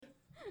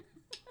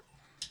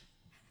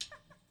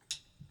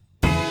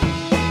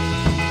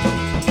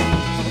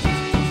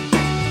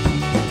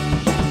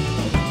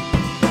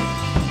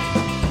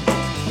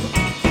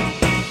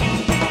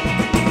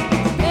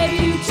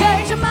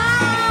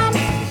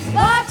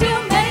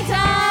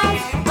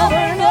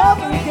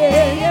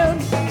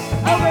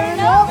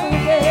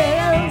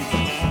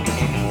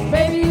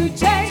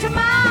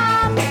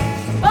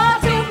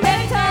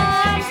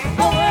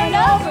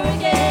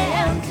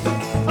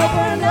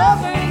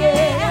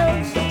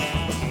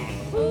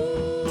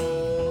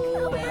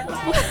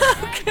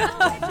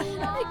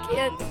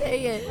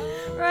say it.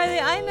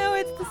 Riley, I know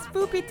it's the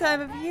spoopy time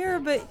of year,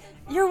 but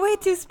you're way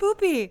too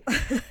spoopy.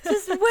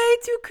 Just way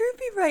too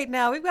creepy right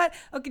now.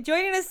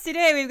 Joining us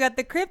today, we've got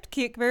the Crypt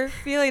Keeper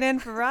filling in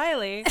for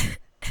Riley.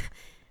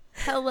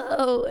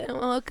 Hello and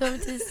welcome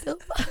to Still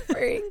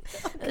Buffering,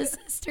 a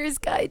sister's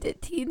guide to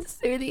teens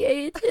through the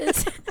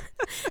ages.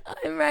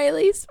 I'm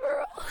Riley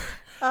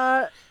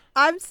Smurl.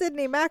 I'm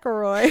Sydney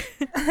McElroy.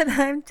 And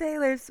I'm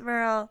Taylor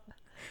Smurl.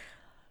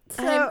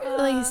 I'm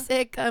really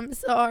sick. I'm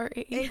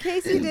sorry. In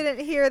case you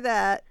didn't hear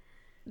that,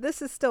 this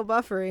is Still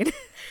Buffering.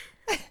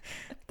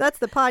 That's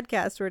the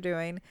podcast we're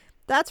doing.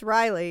 That's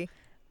Riley,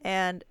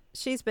 and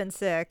she's been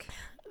sick.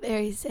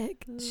 Very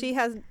sick. She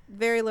has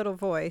very little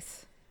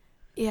voice.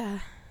 Yeah.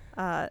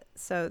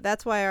 So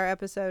that's why our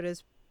episode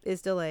is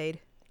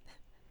delayed.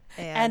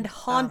 And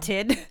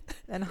haunted.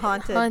 And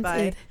haunted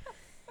by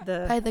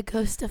the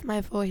ghost of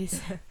my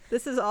voice.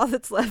 This is all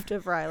that's left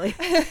of Riley.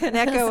 An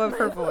echo of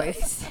her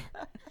voice.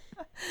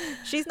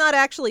 She's not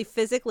actually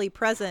physically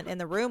present in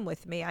the room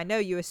with me. I know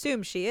you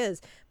assume she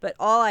is, but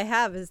all I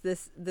have is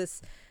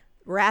this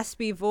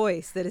raspy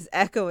voice that is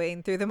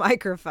echoing through the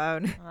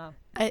microphone. Wow.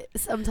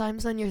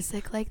 Sometimes when you're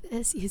sick like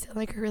this, you sound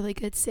like a really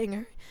good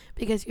singer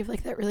because you have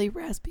like that really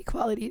raspy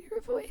quality to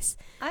your voice.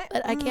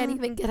 But I can't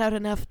even get out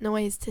enough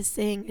noise to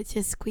sing. It's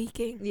just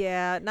squeaking.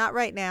 Yeah, not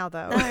right now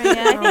though.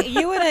 Yeah, I think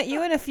you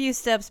went a few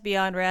steps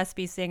beyond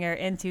raspy singer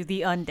into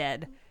the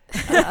undead.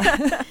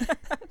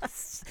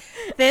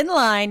 Thin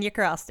line, you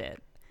crossed it.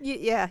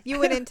 You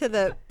went into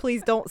the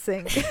please don't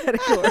sing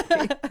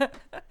category.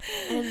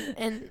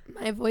 And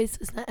my voice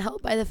was not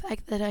helped by the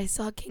fact that I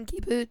saw Kinky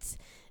Boots,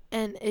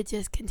 and it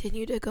just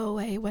continued to go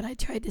away when I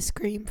tried to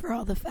scream for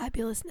all the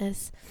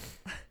fabulousness,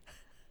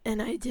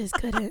 and I just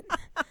couldn't.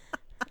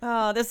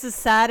 Oh, this is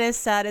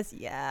saddest.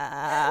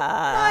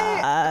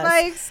 Yeah.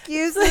 My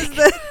excuse is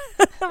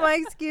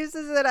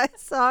that I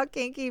saw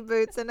Kinky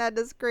Boots and had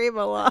to scream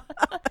a lot.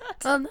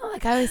 Well, no,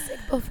 like I was sick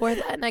before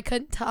that and I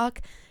couldn't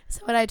talk.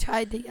 So when I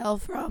tried to yell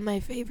for all my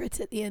favorites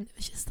at the end, it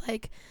was just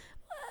like,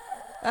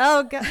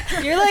 oh god,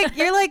 you're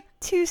like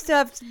two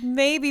steps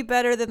maybe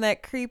better than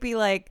that creepy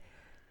like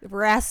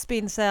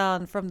rasping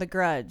sound from The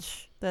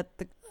Grudge that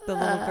the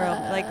little girl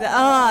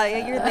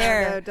you're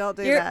there. No, don't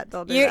do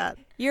that.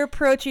 You're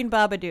approaching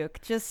Babadook.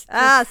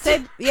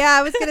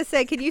 I was gonna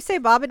say, can you say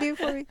Babadook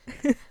for me?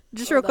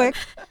 Just real quick.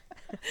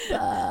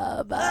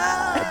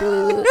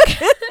 Babadook.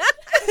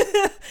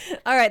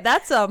 All right,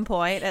 that's on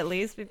point. At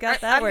least we've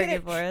got that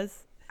working for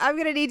us. I'm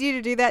gonna need you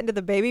to do that into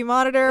the baby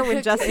monitor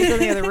when Justin's in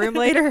the other room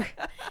later.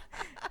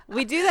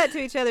 We do that to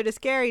each other to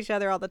scare each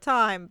other all the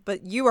time,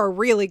 but you are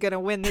really gonna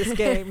win this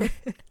game.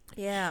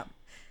 Yeah.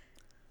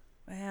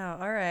 Wow.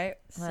 All right.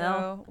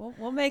 So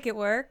we'll make it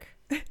work.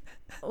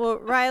 Well,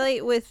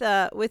 Riley, with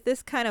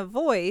this kind of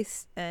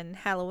voice and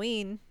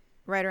Halloween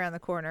right around the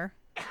corner,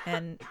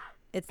 and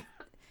it's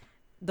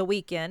the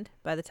weekend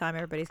by the time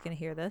everybody's going to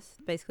hear this,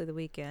 basically the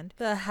weekend.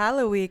 The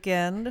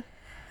Halloween.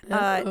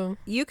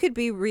 You could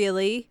be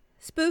really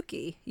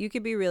spooky. You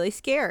could be really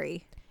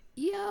scary.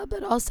 Yeah,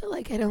 but also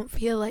like I don't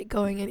feel like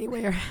going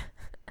anywhere.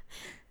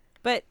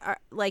 But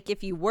like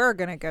if you were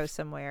going to go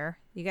somewhere,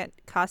 you got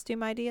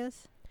costume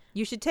ideas?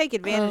 You should take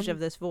advantage of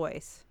this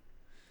voice.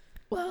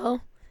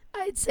 Well,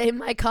 I'd say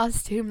my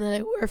costume that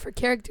I wore for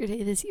Character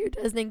Day this year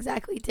doesn't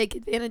exactly take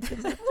advantage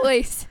of my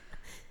voice.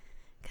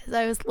 Because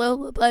I was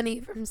Lola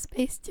Bunny from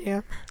Space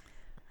Jam.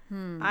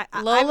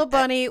 Lola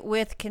Bunny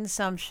with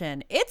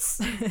consumption. It's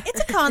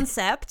a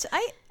concept.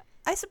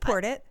 I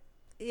support it.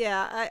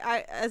 Yeah,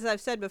 I as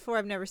I've said before,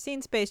 I've never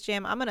seen Space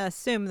Jam. I'm going to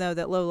assume, though,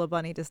 that Lola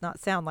Bunny does not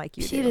sound like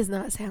you do. She does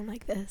not sound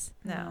like this.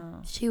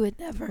 No. She would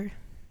never.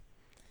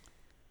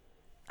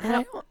 And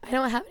I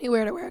don't have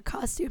anywhere to wear a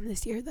costume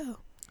this year, though.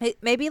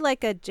 Maybe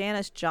like a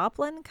Janis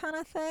Joplin kind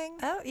of thing?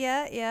 Oh,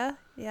 yeah,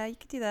 you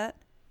could do that.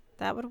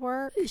 That would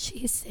work.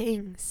 She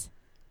sings.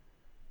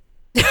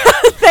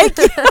 Thank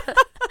you.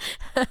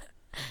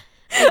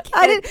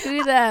 I didn't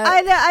do that.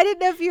 I didn't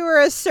know if you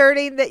were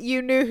asserting that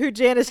you knew who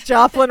Janis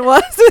Joplin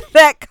was with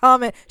that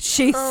comment.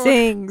 She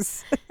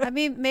sings. I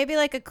mean, maybe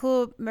like a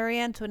cool Marie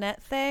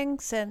Antoinette thing,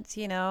 since,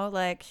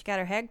 like she got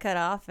her head cut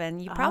off,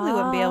 and you probably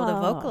wouldn't be able to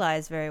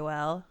vocalize very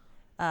well.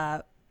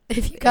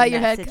 If you got your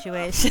head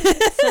situation.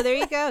 So there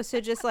you go. So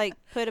just like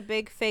put a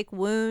big fake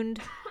wound,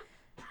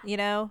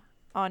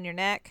 on your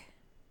neck.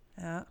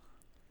 Yeah.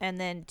 And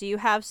then do you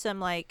have some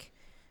like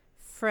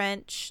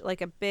French,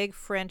 like a big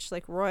French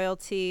like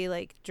royalty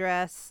like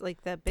dress,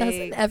 like the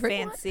big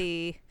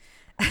fancy?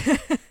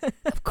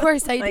 Of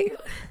course I do.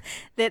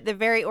 The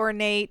very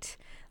ornate,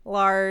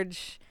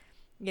 large,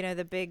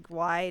 the big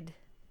wide.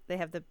 They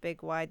have the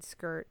big wide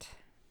skirt,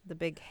 the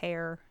big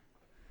hair.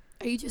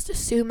 Are you just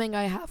assuming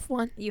I have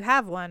one? You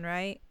have one,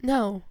 right?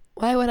 No.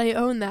 Why would I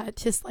own that?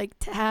 Just like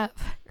to have.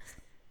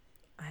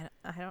 I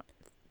don't.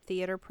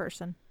 Theater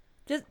person.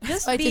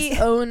 Just I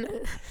just own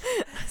an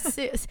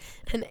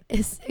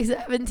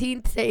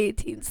 17th to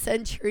 18th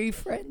century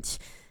French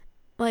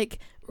like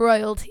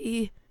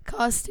royalty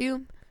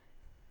costume.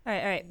 All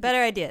right.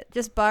 Better idea.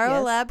 Just borrow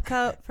a lab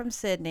coat from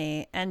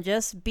Sydney and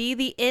just be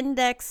the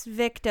index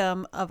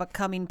victim of a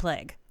coming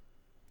plague.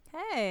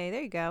 Hey,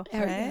 there you go.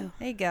 There we Right? go.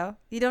 There you go.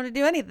 You don't have to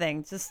do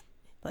anything. Just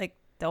like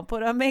don't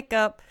put on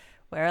makeup,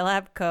 wear a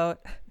lab coat.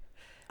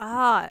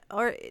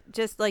 Or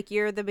just like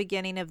you're the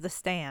beginning of the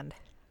stand.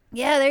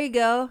 Yeah, there you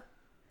go.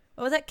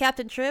 What was that,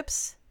 Captain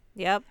Trips?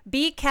 Yep.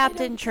 Be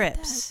Captain get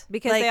Trips.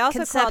 Because Like, they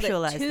also called it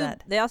conceptualize tube.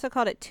 that. They also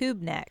called it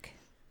tube neck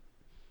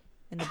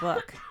in the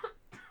book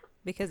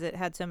because it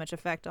had so much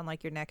effect on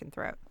like your neck and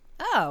throat.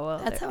 Oh well,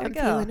 That's there how you I'm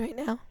go. feeling right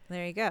now.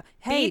 There you go. Be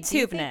Hey,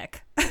 tube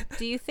neck.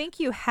 do you think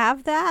you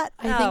have that?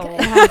 I No.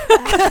 think I have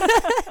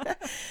that.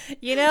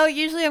 You know,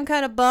 usually I'm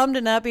kind of bummed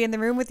to not be in the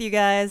room with you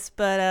guys,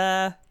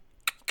 but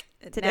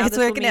today Now it's this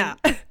will working mean- out.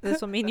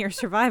 This will mean your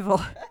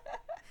survival.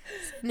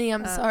 Sydney,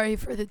 I'm sorry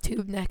for the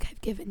tube neck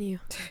I've given you.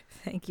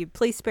 Thank you.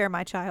 Please spare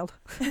my child.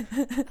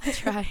 I'll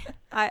try.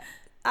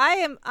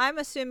 I'm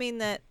assuming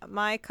that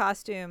my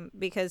costume,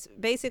 because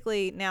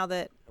basically now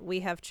that we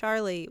have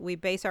Charlie, we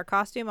base our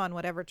costume on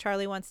whatever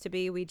Charlie wants to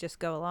be. We just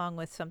go along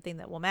with something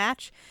that will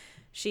match.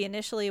 She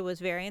initially was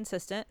very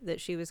insistent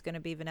that she was going to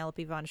be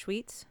Vanellope von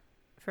Schweetz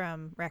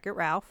from Wreck-It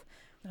Ralph.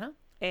 Uh-huh.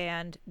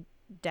 And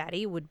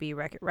Daddy would be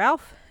Wreck-It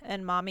Ralph,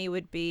 and Mommy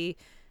would be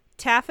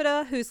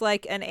Taffeta, who's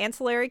like an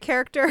ancillary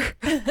character.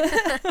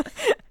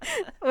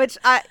 Which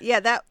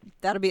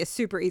that'll be a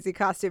super easy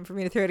costume for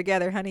me to throw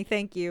together, honey.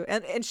 Thank you.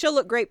 And she'll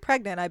look great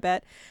pregnant, I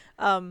bet.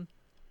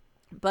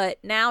 But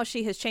now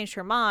she has changed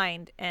her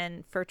mind,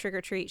 and for Trick or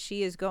Treat,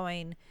 she is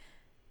going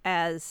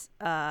as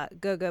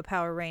Go-Go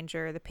Power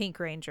Ranger, the Pink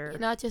Ranger. You're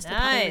not just a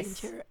Nice.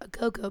 Power Ranger, a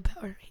Go-Go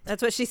Power Ranger.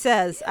 That's what she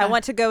says. I Yeah.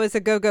 want to go as a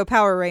Go-Go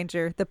Power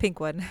Ranger, the pink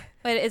one.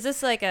 Wait, is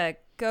this like a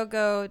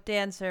Go-Go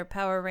Dancer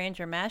Power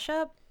Ranger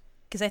mashup?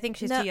 Because I think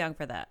she's No. too young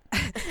for that.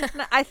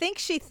 No, I think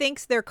she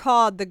thinks they're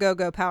called the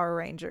Go-Go Power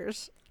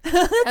Rangers.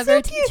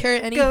 Ever teach her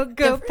any Go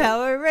different?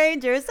 Power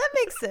Rangers. That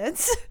makes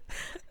sense.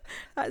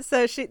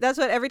 So that's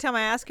what every time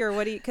I ask her,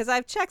 what do you, because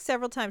I've checked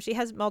several times, she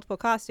has multiple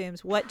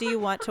costumes. What do you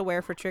want to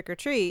wear for trick or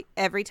treat?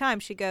 Every time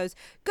she goes,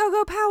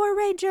 Go Power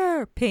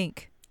Ranger,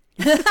 pink.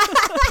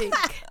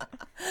 Pink.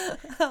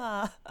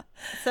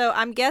 So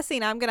I'm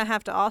guessing I'm going to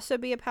have to also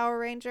be a Power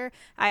Ranger.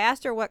 I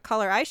asked her what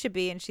color I should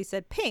be, and she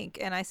said pink.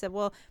 And I said,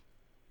 well,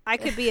 I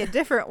could be a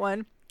different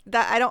one.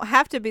 That I don't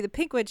have to be the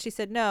pink one. She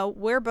said, no,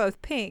 we're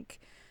both pink.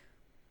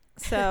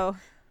 So,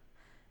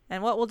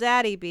 and what will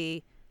Daddy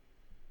be?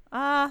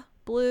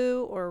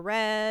 Blue or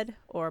red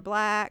or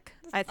black.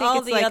 I think All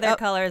it's the like other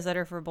colors that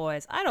are for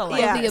boys. I don't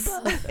like Yeah. All the this.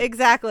 above.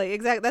 Exactly.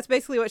 That's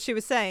basically what she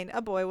was saying.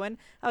 A boy one.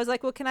 I was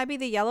like, well, can I be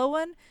the yellow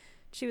one?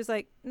 She was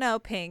like, no,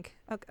 pink.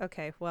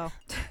 Okay, well,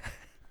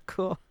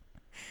 cool.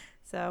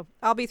 So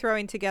I'll be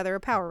throwing together a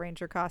Power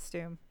Ranger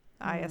costume,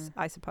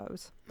 I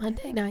suppose.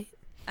 Monday night.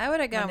 I would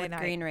have gone Monday with night.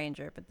 Green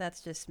Ranger, but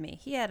that's just me.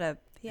 He had a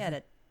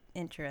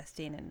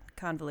interesting and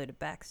convoluted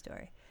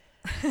backstory.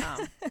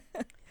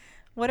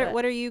 What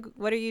But- are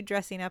you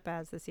dressing up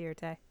as this year,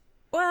 Tay?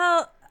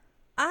 Well,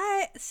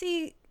 I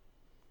see.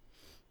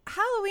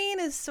 Halloween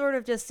is sort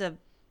of just an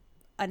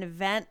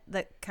event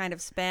that kind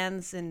of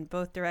spans in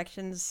both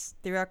directions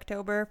through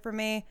October for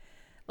me.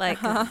 Like,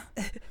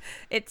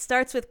 it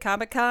starts with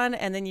Comic-Con,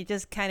 and then you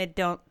just kind of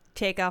don't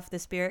take off the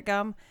spirit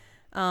gum.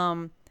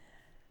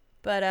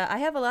 But I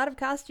have a lot of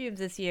costumes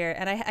this year,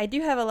 and I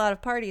do have a lot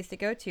of parties to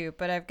go to.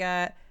 But I've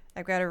got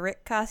a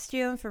Rick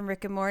costume from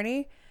Rick and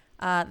Morty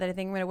that I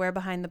think I'm going to wear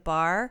behind the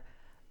bar.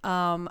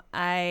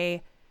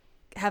 I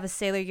have a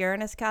Sailor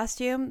Uranus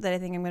costume that I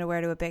think I'm going to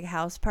wear to a big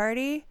house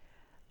party.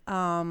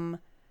 I've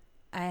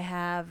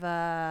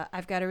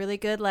got a really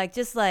good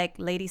just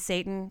Lady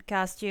Satan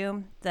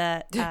costume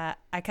that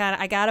I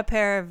got a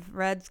pair of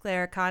red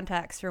glare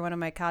contacts for one of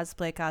my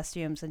cosplay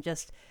costumes, and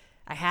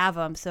I have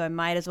them, so I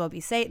might as well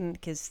be Satan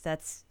because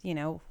that's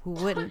who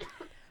wouldn't.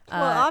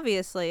 Well,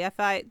 obviously,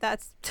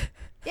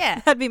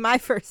 Yeah. that'd be my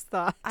first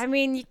thought. I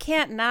mean, you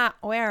can't not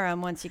wear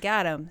them once you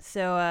got them.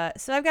 So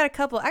I've got a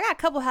couple. I got a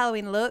couple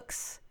Halloween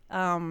looks.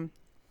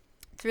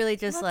 It's really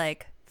just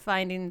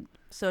finding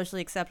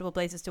socially acceptable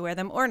places to wear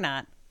them or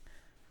not.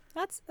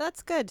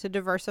 That's good to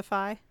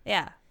diversify.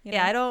 Yeah. You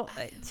Yeah, know?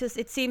 I don't.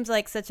 It seems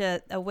like such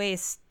a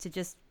waste to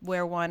just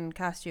wear one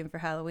costume for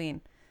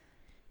Halloween.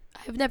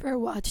 I've never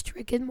watched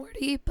Rick and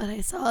Morty, but I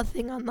saw a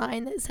thing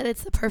online that said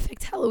it's the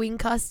perfect Halloween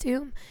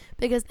costume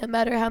because no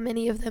matter how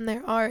many of them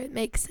there are, it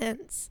makes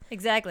sense.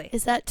 Exactly.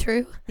 Is that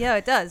true? Yeah,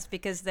 it does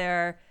because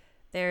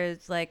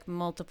there's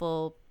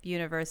multiple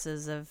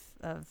universes of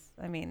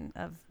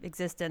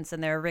existence,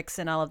 and there are Ricks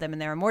in all of them,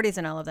 and there are Mortys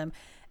in all of them.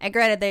 And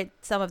granted,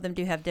 some of them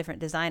do have different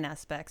design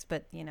aspects,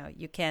 but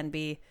you can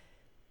be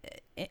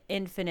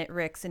infinite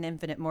Ricks and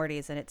infinite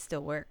Mortys, and it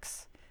still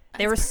works.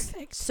 There were That's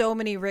perfect. so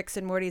many Ricks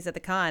and Mortys at the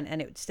con, and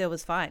it still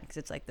was fine because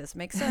it's like, this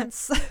makes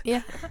sense.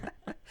 Yeah.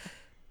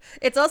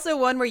 It's also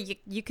one where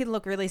you can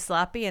look really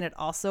sloppy, and it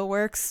also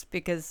works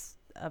because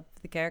of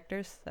the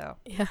characters. So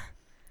Yeah.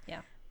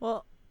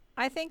 Well,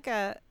 I think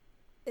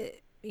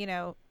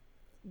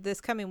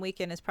this coming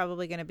weekend is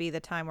probably going to be the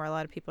time where a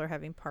lot of people are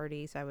having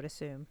parties, I would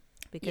assume,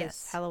 because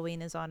Yes.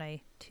 Halloween is on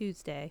a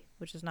Tuesday,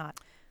 which is not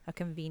a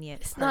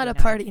convenient. It's not a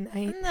night. party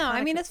night. no,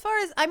 I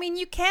mean,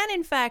 you can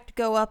in fact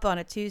go up on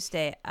a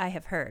Tuesday. I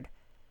have heard.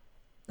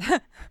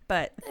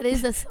 But That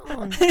is a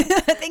song.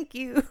 thank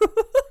you.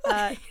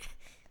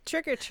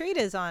 Trick or treat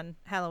is on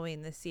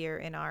Halloween this year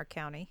in our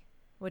county,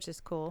 which is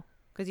cool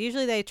because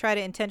usually they try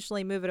to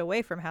intentionally move it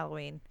away from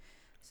Halloween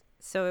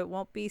so it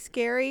won't be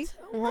scary. So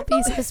it won't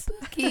be so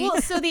spooky.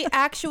 Well, so the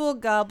actual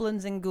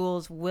goblins and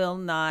ghouls will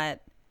not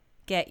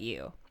get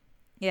you.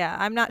 Yeah,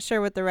 I'm not sure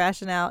what the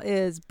rationale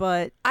is,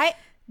 but I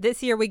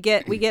this year we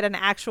get an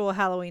actual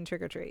Halloween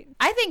trick or treat.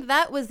 I think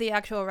that was the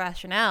actual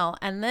rationale.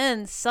 And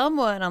then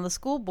someone on the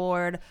school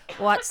board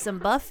watched some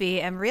Buffy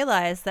and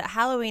realized that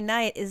Halloween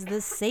night is the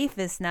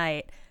safest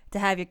night to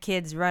have your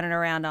kids running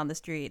around on the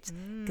streets.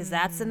 Because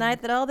that's the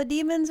night that all the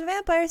demons and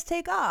vampires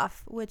take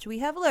off, which we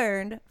have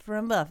learned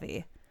from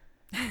Buffy.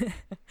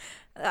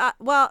 But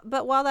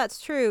while that's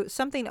true,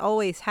 something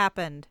always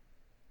happened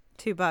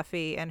to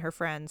Buffy and her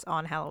friends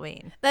on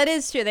Halloween. That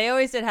is true. They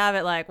always did have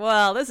it like,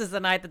 well, this is the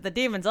night that the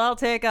demons all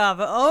take off.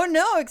 Oh,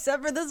 no,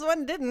 except for this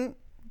one didn't.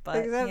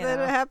 But, Except you that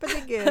know. it happened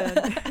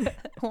again.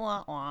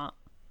 Wah,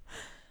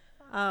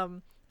 wah.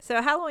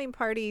 So Halloween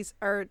parties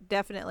are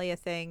definitely a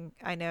thing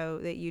I know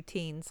that you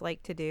teens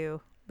like to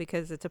do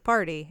because it's a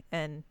party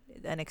and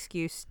an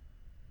excuse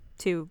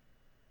to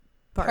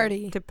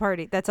Party. To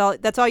party. That's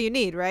all you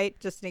need, right?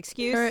 Just an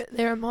excuse.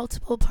 There are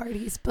multiple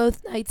parties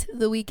both nights of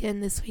the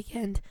weekend this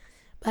weekend,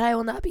 but I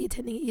will not be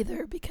attending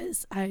either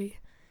because I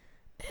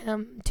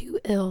am too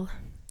ill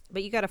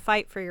But you got to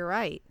fight for your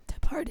right. to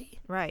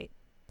party. Right.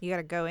 You got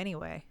to go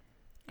anyway.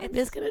 I'm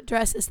just going to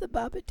dress as the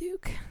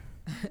Babadook.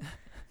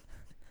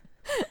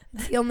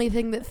 It's the only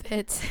thing that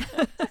fits.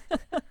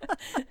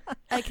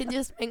 I can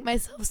just make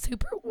myself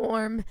super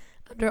warm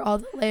under all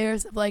the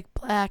layers of like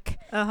black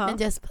Uh-huh. and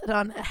just put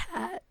on a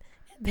hat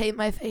and paint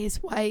my face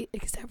white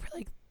except for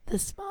like the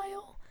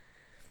smile.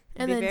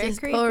 And Be then very just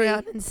creepy. go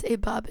around and say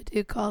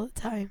Babadook all the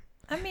time.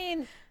 I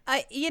mean,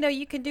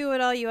 you can do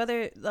what all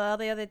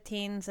the other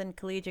teens and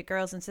collegiate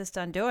girls insist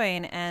on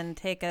doing and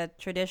take a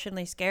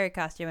traditionally scary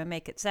costume and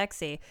make it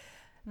sexy.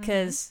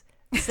 Because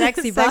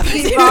sexy Sexy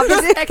Babadook.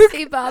 Babadook.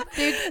 Sexy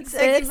Babadook.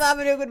 Sexy sis.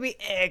 Babadook would be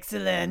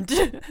excellent.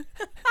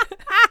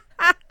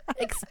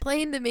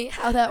 Explain to me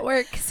how that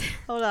works.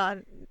 Hold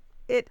on.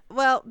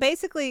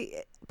 Basically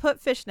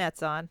put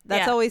fishnets on.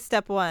 That's Yeah. always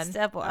step one.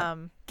 Step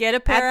one. Get a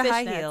pair add of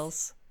high fishnets.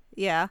 heels.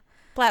 Yeah.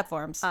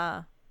 Platforms.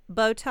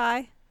 Bow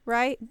tie,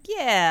 right?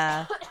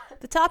 Yeah.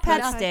 The top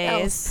hat What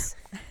stays.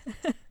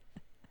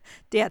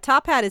 Yeah,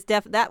 top hat is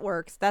that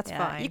works. That's Yeah.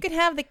 fine. You can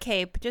have the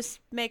cape. Just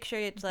make sure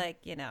it's like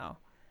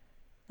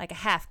a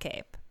half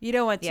cape. You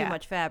don't want too Yeah.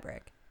 much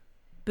fabric.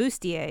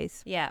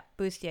 bustiers. Yeah,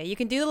 bustier. You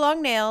can do the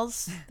long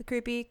nails, the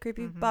creepy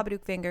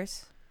Babadook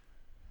fingers.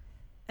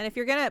 And if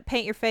you're going to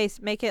paint your face,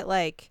 make it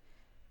like,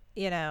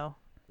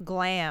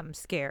 glam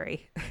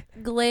scary.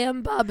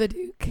 Glam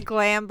Babadook.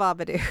 Glam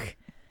Babadook.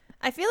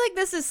 I feel like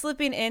this is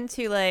slipping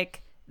into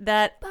like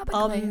that Baba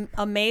glam.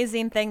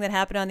 amazing thing that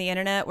happened on the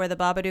internet where the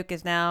Babadook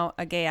is now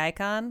a gay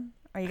icon.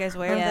 Are you guys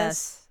aware of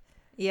this?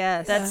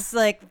 Yes. That's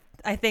like,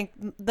 I think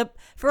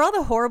for all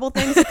the horrible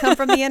things that come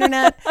from the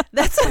internet,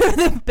 that's one of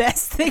the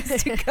best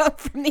things to come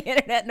from the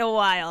internet in a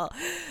while.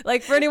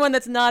 Like for anyone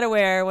that's not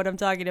aware what I'm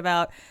talking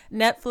about,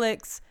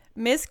 Netflix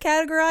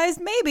miscategorized,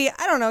 maybe,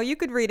 I don't know, you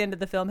could read into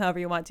the film however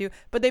you want to,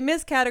 but they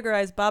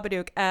miscategorized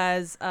Babadook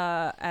as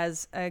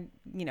a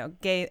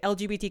gay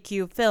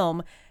LGBTQ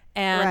film,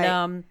 and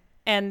Right.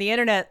 And the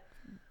internet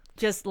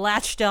just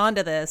latched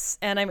onto this.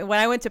 And I mean, when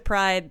I went to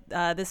Pride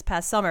this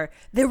past summer,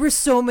 there were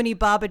so many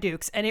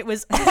Babadooks, and it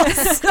was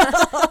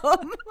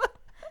awesome.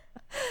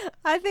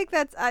 I think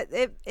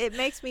it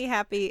makes me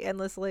happy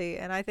endlessly,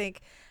 and I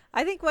think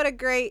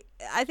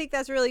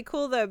that's really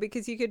cool though,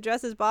 because you could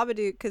dress as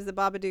Babadook because the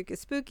Babadook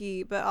is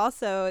spooky, but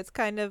also it's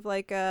kind of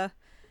like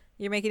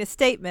you're making a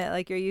statement,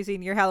 like you're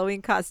using your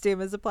Halloween costume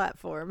as a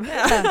platform.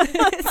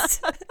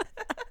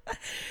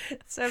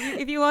 So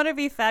if you want to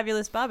be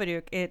fabulous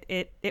Babadook,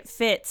 it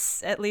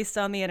fits, at least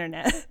on the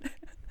internet.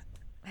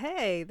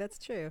 Hey, that's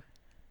true.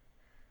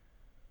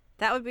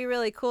 That would be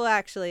really cool,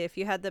 actually, if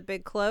you had the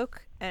big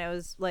cloak and it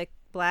was like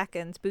black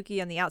and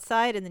spooky on the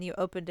outside, and then you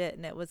opened it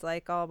and it was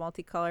like all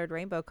multicolored,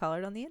 rainbow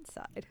colored on the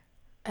inside.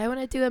 I want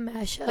to do a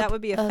mashup. That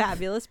would be a of,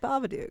 fabulous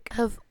Babadook.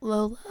 of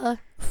Lola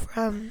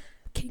from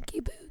Kinky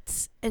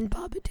Boots and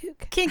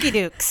Babadook. Kinky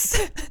Dukes.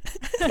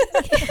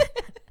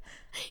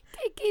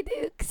 Kinky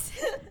Dukes.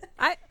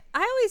 I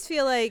always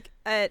feel like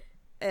at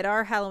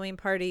our Halloween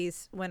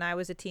parties when I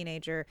was a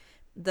teenager,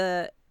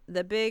 the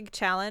big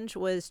challenge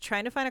was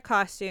trying to find a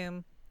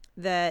costume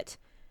that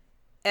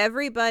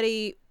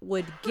everybody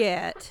would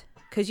get,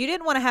 because you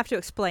didn't want to have to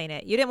explain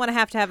it. You didn't want to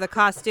have the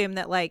costume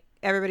that like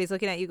everybody's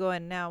looking at you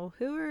going, now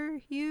who are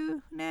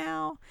you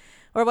now?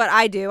 Or what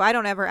I do, I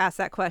don't ever ask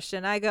that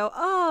question. I go,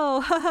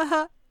 oh,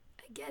 I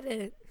get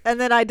it. and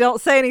then I don't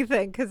say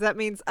anything because that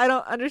means I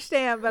don't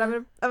understand, but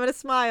I'm gonna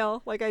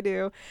smile like I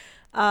do.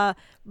 But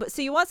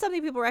so you want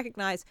something people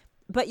recognize,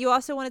 but you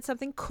also wanted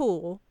something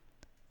cool,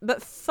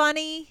 but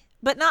funny,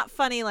 but not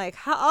funny like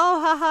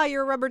haha,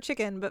 you're a rubber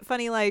chicken, but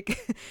funny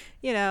like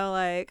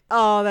like,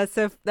 oh, that's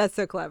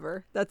so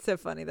clever, that's so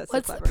funny, that's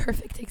What's so the clever.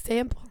 perfect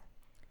example?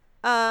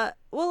 Well,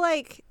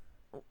 like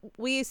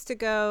we used to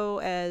go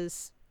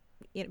as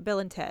Bill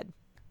and Ted.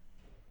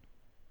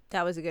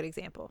 That was a good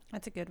example.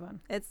 That's a good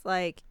one. It's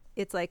like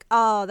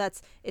oh,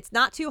 it's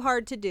not too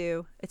hard to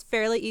do. It's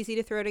fairly easy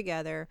to throw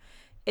together.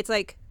 It's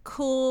like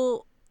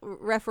cool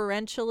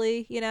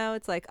referentially,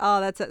 it's like,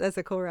 oh, that's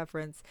a cool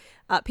reference.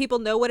 People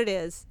know what it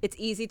is. It's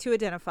easy to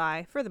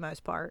identify for the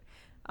most part.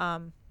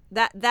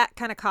 That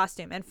kind of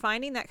costume, and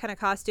finding that kind of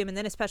costume, and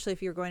then especially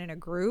if you're going in a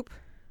group,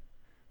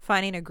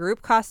 finding a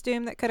group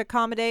costume that could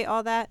accommodate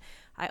all that,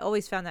 I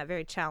always found that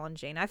very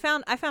challenging. I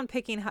found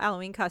picking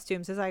Halloween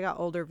costumes as I got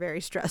older very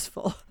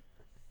stressful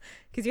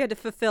because you had to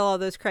fulfill all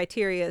those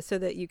criteria so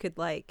that you could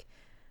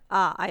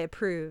I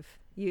approve.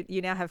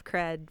 You now have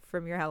cred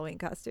from your Halloween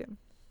costume.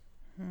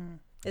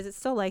 Is it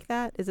still like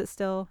that? Is it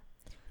still?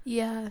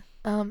 Yeah.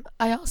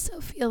 I also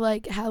feel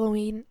like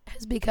Halloween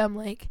has become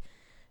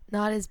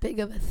not as big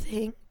of a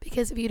thing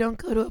because if you don't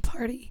go to a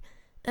party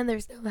and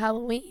there's no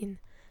Halloween,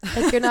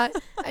 you're not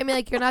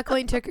you're not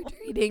going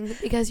trick-or-treating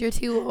because you're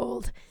too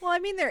old. Well, I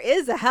mean, there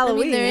is a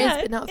Halloween. There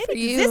is, but not for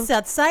you. It exists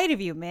outside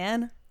of you,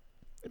 man.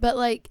 But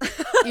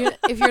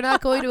if you're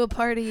not going to a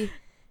party,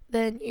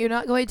 then you're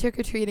not going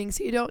trick-or-treating,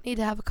 so you don't need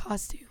to have a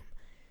costume.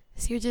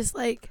 So you're just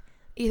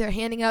either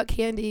handing out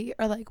candy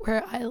or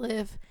where I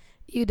live,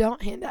 you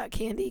don't hand out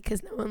candy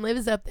because no one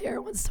lives up there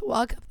or wants to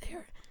walk up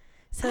there.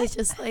 So it's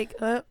just I'm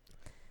gonna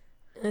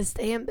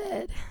stay in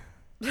bed.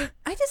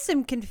 I just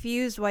am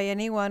confused why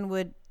anyone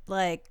would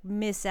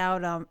miss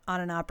out on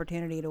an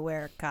opportunity to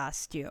wear a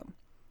costume.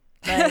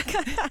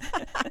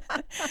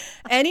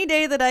 Any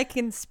day that I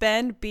can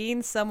spend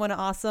being someone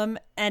awesome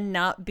and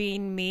not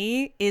being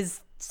me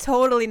is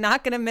totally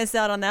not going to miss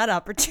out on that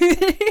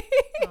opportunity.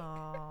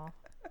 Aw,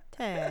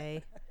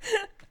 Tay.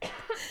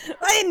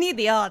 I didn't need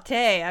the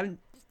Tay. I'm,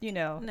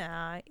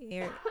 Nah,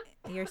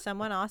 you're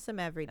someone awesome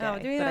every day. Oh,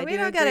 but we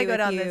don't got to go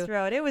down this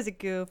road. It was a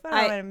goof.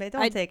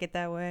 Don't take it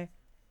that way.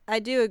 I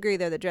do agree,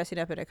 though, that dressing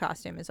up in a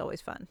costume is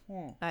always fun.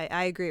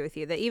 I agree with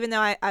you that even though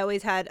I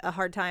always had a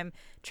hard time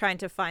trying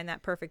to find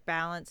that perfect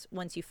balance,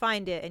 once you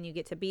find it and you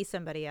get to be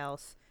somebody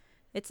else,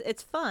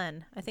 it's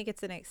fun. I think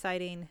it's an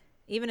exciting,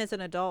 even as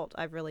an adult,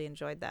 I've really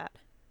enjoyed that.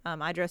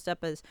 I dressed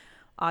up as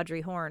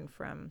Audrey Horne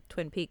from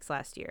Twin Peaks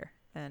last year,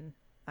 and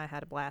I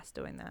had a blast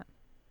doing that.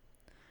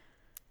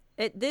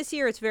 This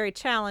year it's very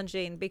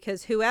challenging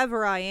because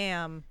whoever I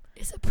am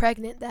is a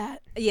pregnant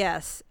that.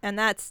 Yes, and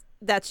that's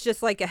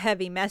just a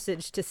heavy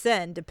message to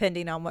send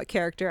depending on what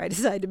character I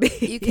decide to be.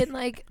 You can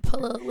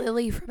pull a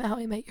Lily from How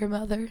I Met Your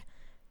Mother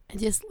and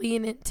just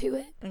lean into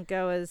it and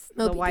go as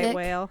Moby the white Dick.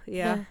 whale.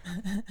 Yeah.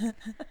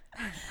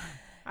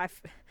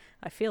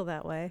 I feel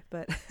that way,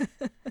 but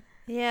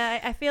yeah,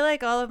 I feel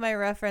like all of my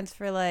reference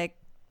for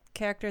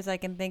characters I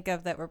can think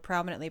of that were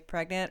prominently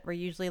pregnant were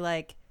usually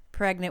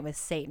pregnant with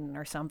Satan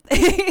or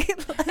something.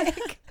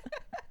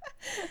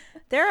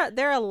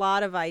 There are a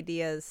lot of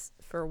ideas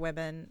for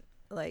women,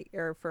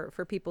 or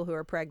for people who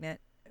are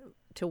pregnant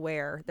to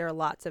wear. There are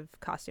lots of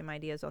costume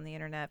ideas on the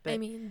internet. But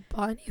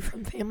Bonnie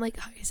from Family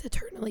Guy is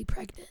eternally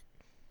pregnant.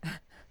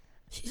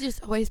 She's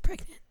just always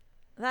pregnant.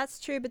 That's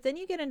true, but then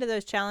you get into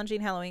those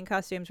challenging Halloween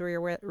costumes where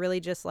you're really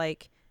just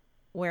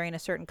wearing a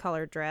certain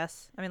colored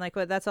dress.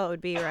 That's all it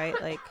would be,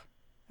 right?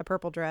 A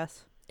purple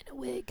dress and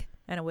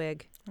a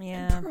wig.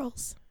 Yeah. And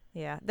pearls.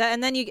 Yeah,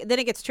 and then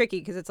it gets tricky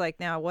because it's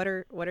now what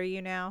are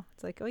you now?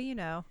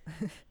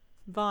 It's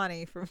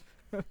Bonnie from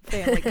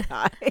Family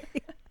Guy.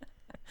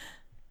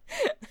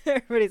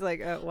 Everybody's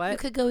what? You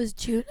could go as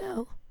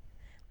Juno.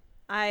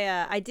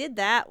 I did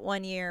that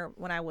one year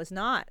when I was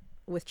not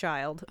with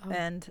child,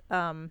 and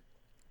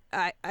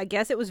I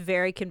guess it was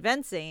very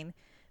convincing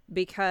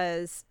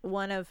because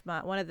one of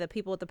the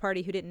people at the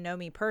party who didn't know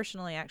me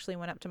personally actually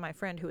went up to my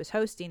friend who was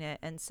hosting it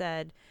and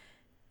said,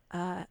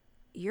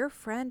 your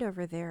friend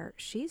over there,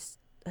 she's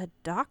a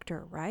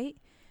doctor, right?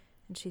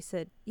 And she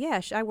said, yeah,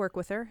 I work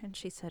with her. And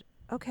she said,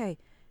 okay,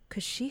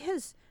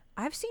 because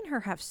I've seen her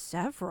have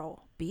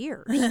several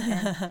beers.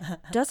 And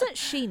doesn't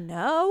she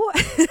know?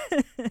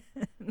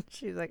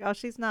 She was like, oh,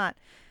 she's not.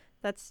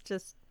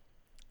 It's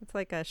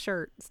like a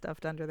shirt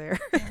stuffed under there.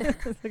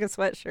 It's like a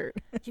sweatshirt.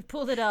 You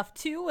pulled it off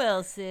too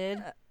well,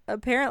 Sid.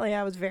 Apparently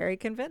I was very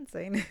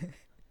convincing.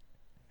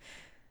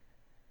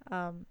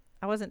 I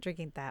wasn't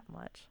drinking that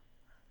much.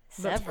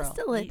 Several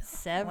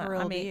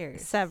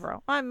beers.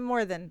 Several. I'm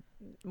more than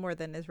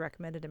is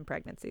recommended in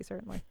pregnancy,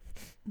 certainly.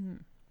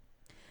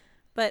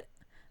 But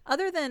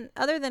other than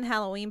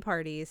Halloween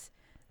parties,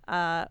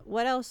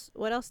 what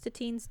else do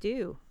teens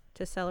do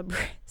to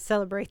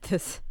celebrate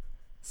this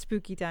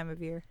spooky time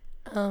of year?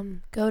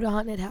 Go to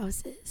haunted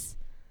houses.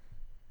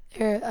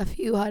 There are a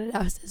few haunted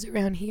houses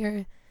around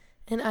here,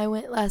 and I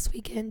went last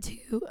weekend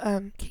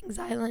to Kings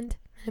Island,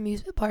 an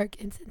amusement park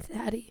in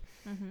Cincinnati.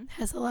 Mm-hmm.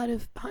 Has a lot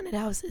of haunted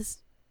houses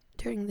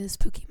during the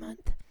spooky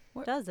month.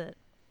 Does it?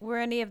 Were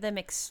any of them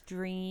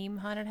extreme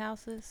haunted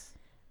houses?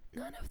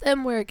 None of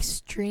them were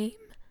extreme.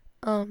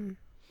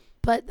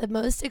 But the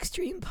most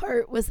extreme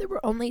part was there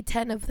were only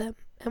 10 of them.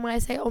 And when I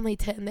say only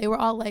 10, they were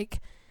all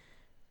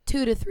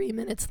 2 to 3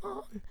 minutes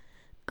long.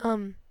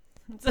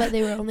 But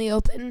they were only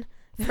open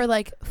for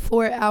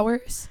 4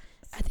 hours.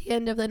 at the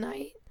end of the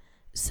night.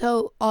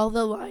 So all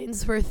the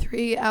lines were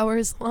 3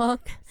 hours long.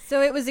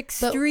 So it was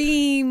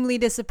extremely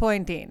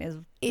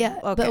disappointing. Yeah,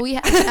 Okay. but we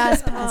had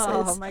fast passes.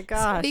 Oh my So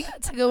gosh. we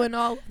got to go in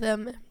all of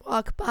them and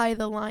walk by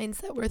the lines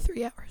that were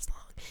 3 hours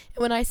long.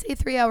 And when I say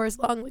 3 hours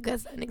long,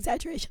 because that's an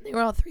exaggeration, they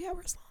were all 3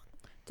 hours long.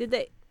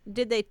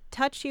 Did they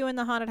touch you in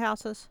the haunted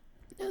houses?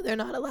 No, they're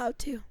not allowed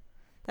to.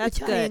 That's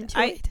which good.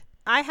 I enjoyed.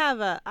 I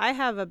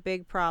have a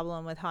big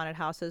problem with haunted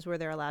houses where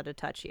they're allowed to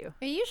touch you.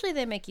 Usually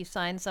they make you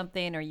sign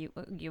something, or you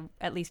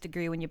at least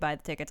agree when you buy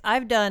the tickets.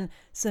 I've done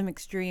some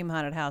extreme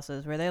haunted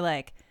houses where they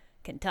like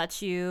can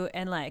touch you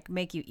and like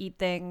make you eat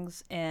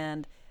things,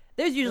 and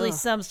there's usually Ugh.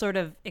 some sort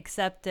of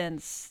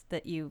acceptance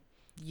that you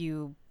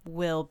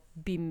will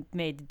be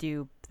made to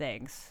do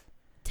things.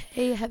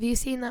 Tay, have you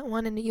seen that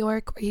one in New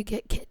York where you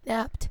get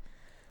kidnapped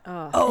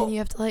Oh. and you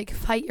have to like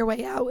fight your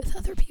way out with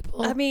other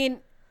people? I mean,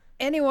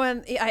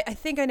 I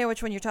think I know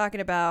which one you're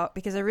talking about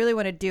because I really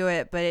want to do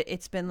it, but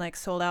it's been like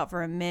sold out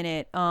for a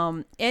minute.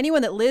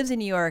 Anyone that lives in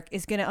New York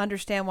is going to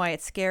understand why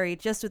it's scary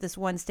just with this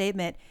one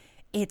statement.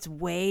 It's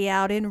way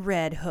out in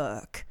Red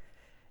Hook.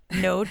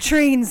 No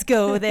trains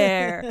go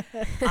there.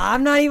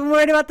 I'm not even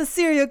worried about the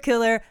serial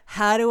killer.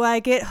 How do I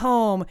get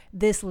home?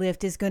 This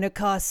lift is going to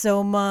cost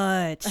so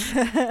much.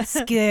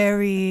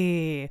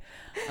 Scary.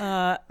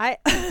 I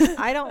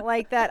don't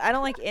like that. I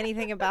don't like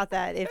anything about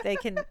that. If they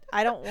can,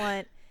 I don't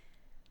want.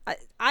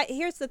 I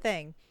here's the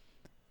thing.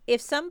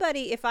 If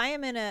I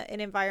am in an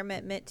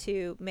environment meant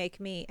to make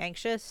me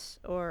anxious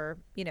or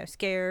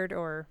scared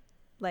or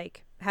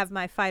like have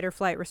my fight or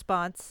flight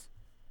response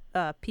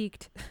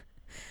peaked,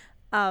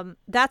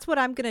 that's what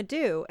I'm gonna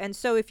do. And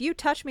so if you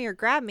touch me or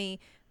grab me,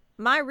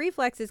 my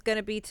reflex is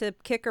gonna be to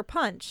kick or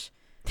punch,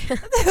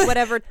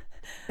 whatever.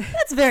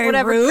 That's very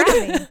whatever rude.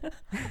 grabbing.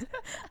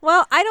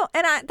 Well,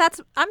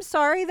 I'm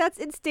sorry, that's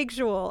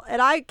instinctual,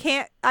 and I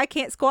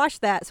can't squash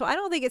that. So I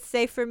don't think it's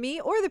safe for me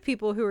or the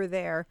people who are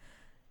there.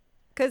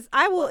 Because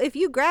I will, if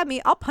you grab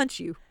me, I'll punch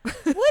you.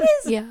 What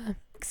is yeah.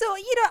 So,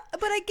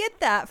 but I get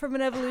that from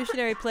an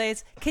evolutionary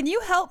place. Can you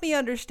help me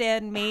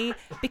understand me?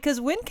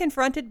 Because when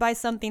confronted by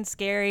something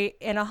scary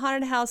in a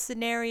haunted house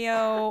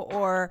scenario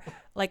or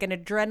like an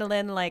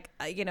adrenaline,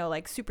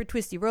 like super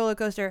twisty roller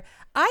coaster,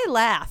 I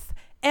laugh.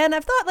 And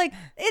I've thought, like,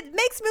 it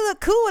makes me look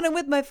cool when I'm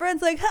with my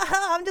friends, like,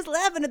 haha, I'm just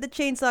laughing at the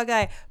chainsaw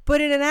guy. But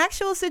in an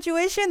actual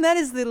situation, that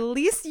is the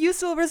least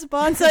useful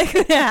response I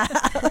could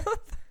have.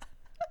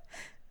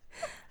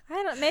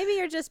 Maybe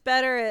you're just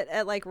better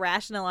at like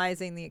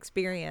rationalizing the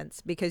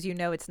experience because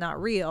it's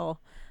not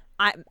real.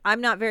 I'm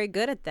not very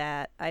good at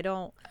that.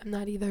 I'm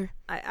not either.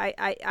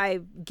 I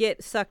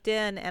get sucked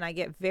in and I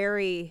get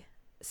very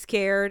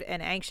scared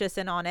and anxious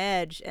and on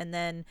edge,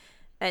 and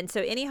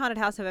so any haunted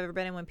house I've ever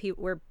been in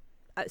where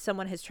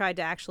someone has tried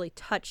to actually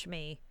touch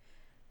me,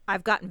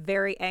 I've gotten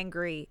very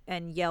angry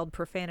and yelled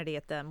profanity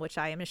at them, which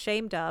I am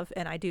ashamed of,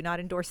 and I do not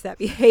endorse that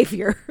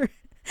behavior.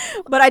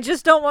 But I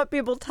just don't want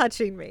people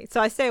touching me,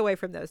 so I stay away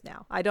from those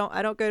now. I don't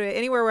go to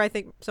anywhere where I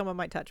think someone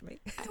might touch me.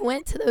 I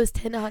went to those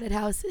 10 haunted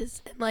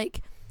houses and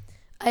like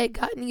I had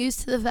gotten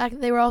used to the fact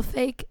that they were all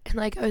fake, and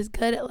like I was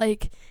good at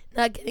like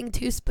not getting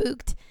too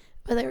spooked.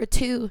 But there were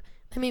two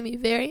that made me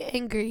very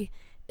angry,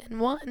 and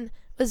one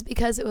was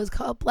because it was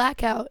called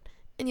blackout,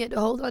 and you had to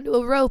hold onto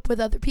a rope with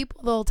other people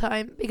the whole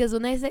time, because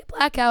when they say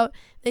blackout,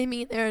 they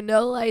mean there are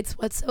no lights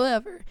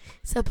whatsoever.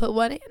 So put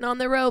one hand on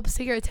the rope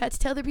so you're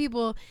attached to other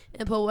people,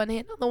 and put one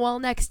hand on the wall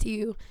next to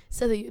you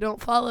so that you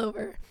don't fall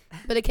over.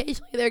 But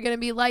occasionally there are going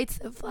to be lights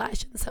that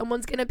flash and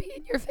someone's going to be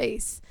in your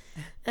face.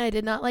 And I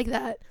did not like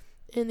that.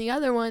 In the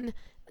other one,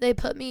 they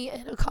put me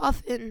in a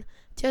coffin,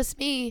 just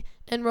me,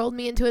 and rolled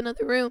me into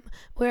another room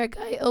where a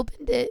guy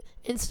opened it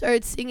and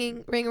started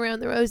singing Ring Around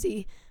the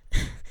Rosie.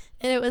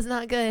 And it was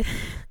not good.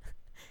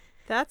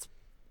 That's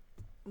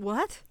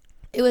what?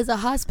 It was a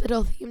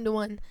hospital-themed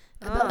one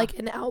about Ah. like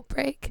an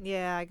outbreak.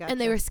 Yeah, I got.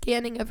 And they were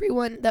scanning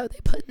everyone that they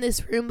put in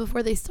this room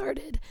before they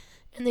started.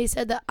 And they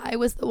said that I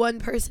was the one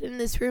person in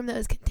this room that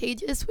was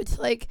contagious, which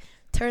like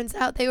turns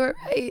out they were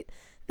right.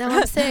 Now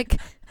I'm sick.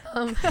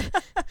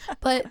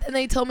 But then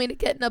they told me to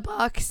get in a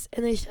box,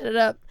 and they shut it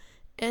up,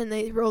 and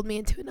they rolled me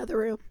into another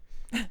room.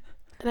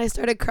 And I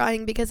started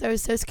crying because I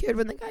was so scared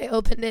when the guy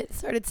opened it and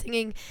started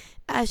singing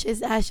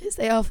 "Ashes, Ashes,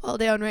 They All Fall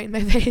Down" right in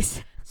my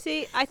face.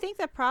 See, I think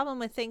the problem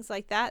with things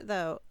like that,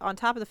 though, on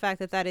top of the fact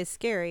that that is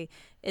scary,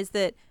 is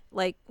that,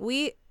 like,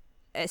 we,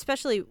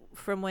 especially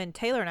from when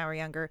Taylor and I were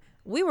younger,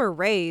 we were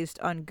raised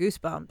on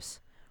Goosebumps.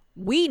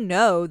 We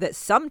know that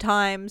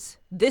sometimes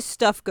this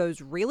stuff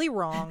goes really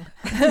wrong.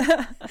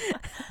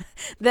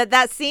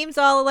 that seems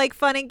all like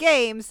fun and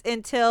games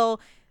until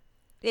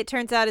it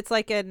turns out it's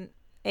like an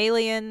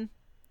alien.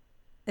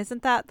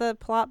 Isn't that the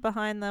plot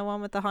behind the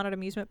one with the haunted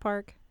amusement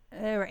park?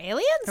 There were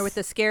aliens? Or with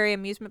the scary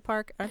amusement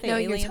park? Aren't I they know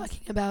what aliens? you're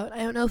talking about. I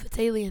don't know if it's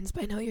aliens,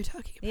 but I know what you're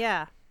talking about.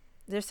 Yeah.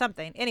 There's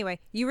something. Anyway,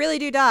 you really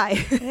do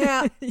die.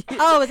 Yeah.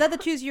 Oh, is that the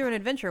Choose Your Own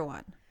Adventure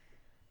one?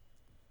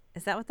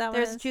 Is that what that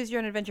There's was? a Choose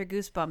Your Own Adventure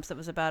Goosebumps that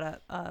was about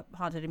a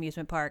haunted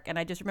amusement park, and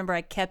I just remember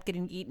I kept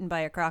getting eaten by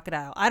a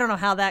crocodile. I don't know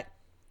how that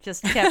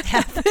just kept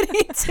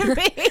happening to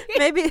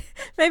me.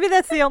 Maybe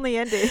that's the only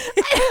ending.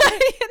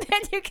 And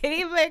then you can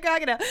eat my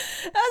crocodile.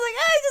 I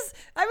was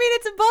like, I mean,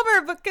 it's a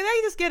bummer, but can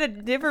I just get a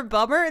different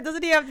bummer? It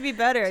doesn't even have to be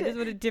better. I just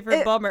want a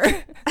different bummer.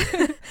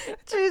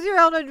 Choose your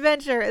own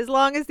adventure, as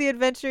long as the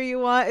adventure you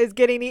want is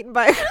getting eaten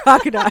by a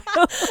crocodile.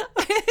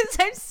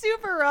 I'm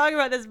super wrong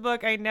about this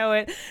book. I know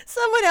it.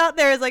 Someone out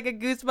there is like a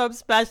Goosebumps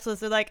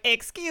specialist. They're like,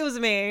 excuse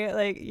me.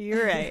 Like,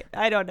 you're right.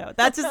 I don't know.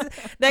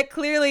 That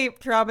clearly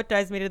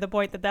traumatized me to the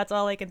point that that's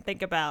all I can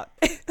think about.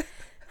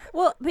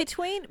 Well,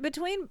 between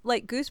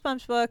like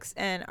Goosebumps books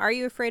and Are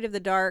You Afraid of the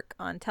Dark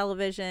on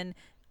television,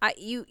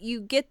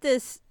 you get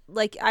this,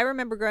 like, I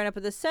remember growing up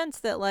with the sense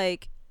that,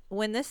 like,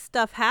 when this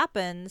stuff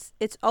happens,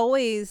 it's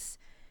always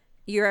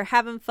you're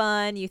having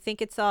fun. You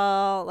think it's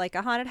all like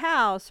a haunted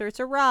house, or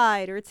it's a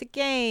ride, or it's a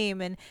game,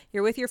 and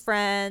you're with your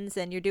friends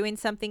and you're doing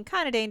something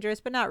kind of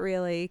dangerous, but not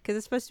really, because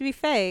it's supposed to be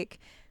fake.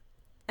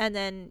 And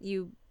then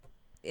you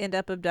end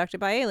up abducted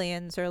by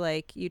aliens, or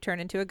like you turn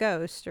into a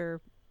ghost,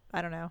 or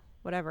I don't know,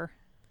 whatever.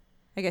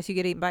 I guess you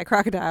get eaten by a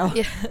crocodile.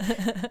 Yeah.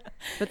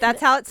 But that's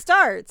how it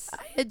starts.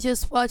 I had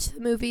just watched the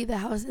movie The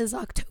House is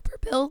October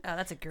Built, Oh,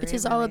 that's a great which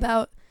is all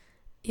about,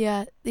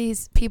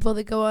 these people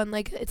that go on,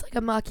 like, it's like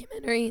a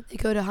mockumentary. They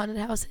go to haunted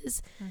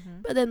houses,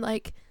 but then,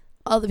 like,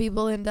 all the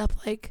people end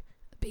up, like,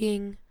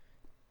 being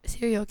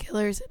serial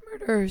killers and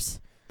murderers.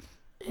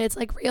 And it's,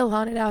 like, real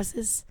haunted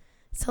houses.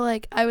 So,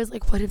 like, I was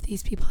like, what if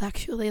these people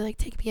actually, like,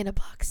 take me in a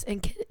box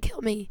and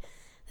kill me?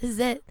 This is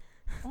it.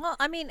 Well,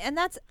 I mean, and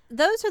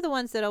those are the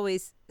ones that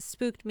always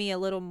spooked me a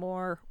little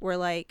more, were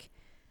like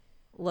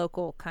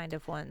local kind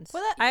of ones.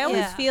 Well, I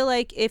always feel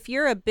like if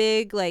you're a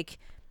big, like,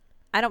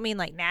 I don't mean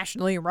like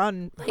nationally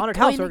run Like, haunted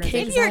going house to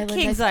organization. Kings You're at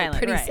Island, Kings I feel Island,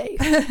 pretty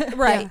right. safe.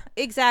 Right, Yeah.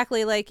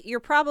 exactly. Like,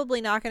 you're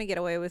probably not going to get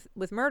away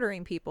with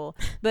murdering people,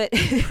 but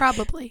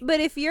Probably.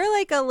 but if you're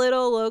like a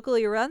little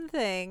locally run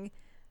thing,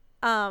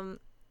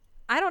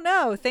 I don't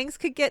know, things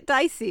could get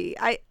dicey.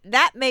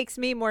 That makes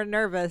me more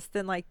nervous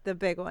than like the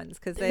big ones,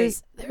 because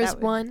There's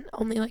one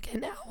only like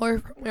an hour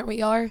from where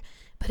we are,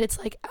 but it's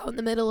like out in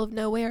the middle of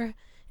nowhere.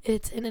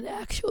 It's in an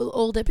actual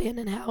old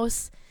abandoned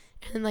house,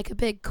 and then like a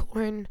big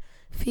corn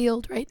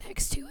field right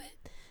next to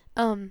it.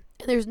 And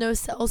there's no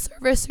cell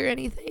service or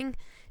anything,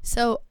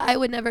 so I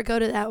would never go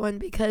to that one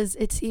because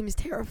it seems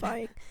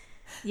terrifying.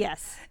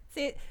 Yes.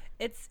 See,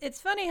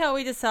 it's funny how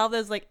we just have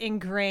those like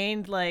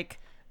ingrained like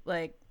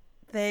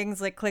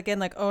things like click in,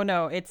 like, oh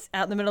no, it's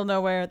out in the middle of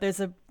nowhere. There's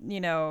a,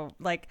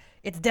 like,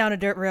 it's down a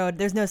dirt road.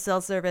 There's no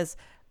cell service.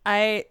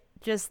 I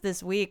just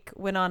this week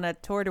went on a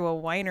tour to a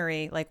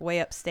winery like way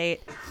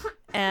upstate,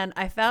 and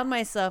I found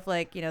myself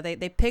like,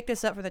 they picked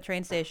us up from the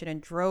train station and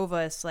drove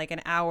us like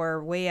an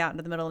hour way out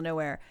into the middle of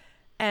nowhere.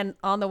 And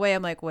on the way,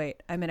 I'm like,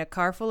 wait, I'm in a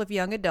car full of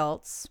young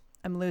adults.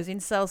 I'm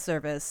losing cell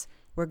service.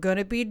 We're going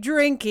to be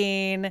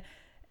drinking.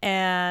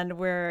 And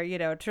we're,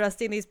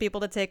 trusting these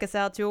people to take us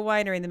out to a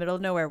winery in the middle of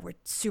nowhere. We're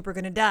super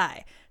going to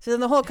die. So then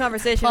the whole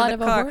conversation Plot in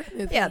the of a car. horror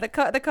movie. Yeah, the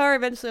car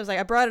eventually was like,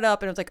 I brought it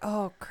up and it was like,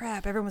 oh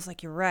crap. Everyone was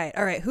like, you're right.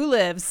 All right, who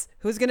lives?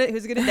 Who's going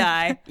to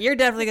die? You're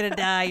definitely going to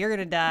die. You're going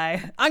to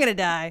die. I'm going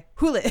to die.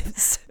 Who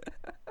lives?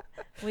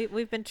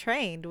 We've been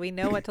trained. We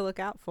know what to look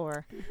out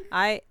for.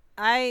 I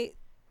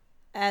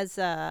as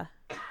I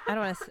don't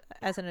want to,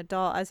 as an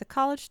adult, as a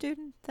college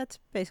student, that's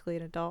basically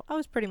an adult. I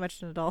was pretty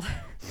much an adult.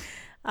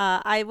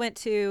 I went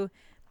to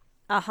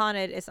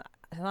it's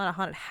not a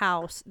haunted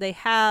house. They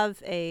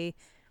have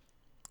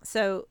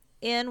so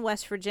in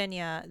West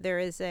Virginia, there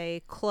is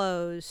a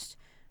closed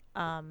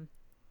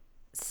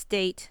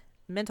state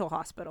mental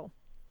hospital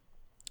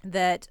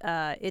that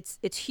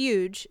it's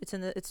huge.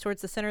 It's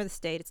towards the center of the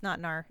state. It's not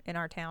in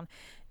our town.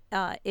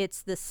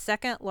 It's the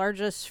second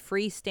largest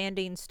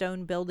freestanding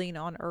stone building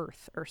on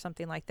Earth, or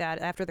something like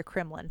that, after the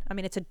Kremlin. I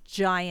mean, it's a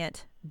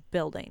giant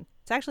building.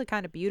 It's actually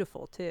kind of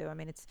beautiful too. I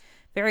mean, it's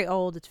very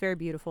old. It's very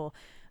beautiful.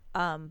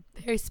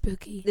 Very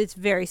spooky. It's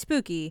very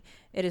spooky.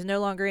 It is no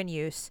longer in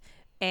use,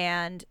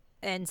 and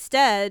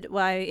instead,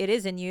 it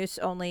is in use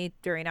only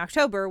during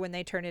October, when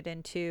they turn it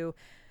into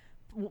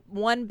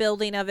one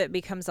building of it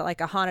becomes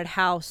like a haunted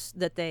house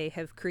that they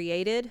have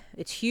created.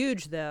 It's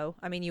huge though.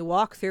 I mean, you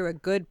walk through a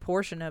good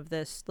portion of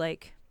this,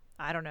 like,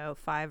 I don't know,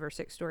 5 or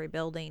 6 story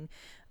building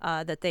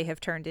that they have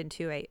turned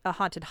into a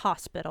haunted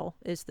hospital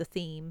is the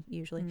theme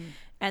usually.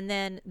 And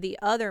then the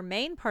other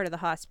main part of the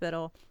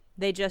hospital,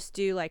 they just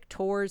do like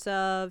tours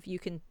of, you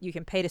can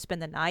pay to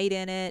spend the night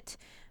in it.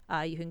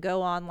 You can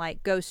go on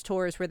like ghost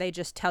tours where they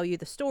just tell you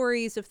the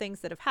stories of things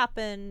that have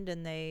happened,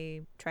 and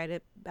they try to,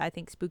 I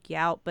think, spook you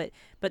out, but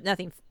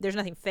there's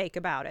nothing fake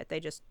about it.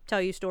 They just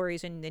tell you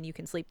stories, and then you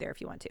can sleep there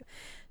if you want to.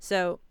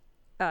 So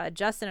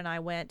Justin and I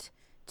went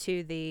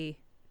to the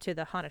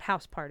haunted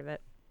house part of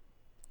it,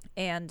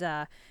 and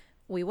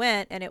we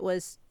went, and it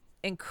was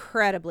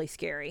incredibly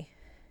scary.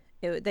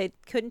 They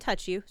couldn't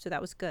touch you, so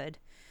that was good,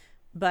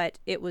 but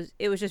it was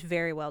just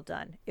very well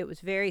done. It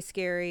was very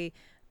scary.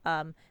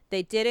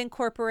 They did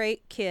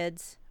incorporate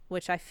kids,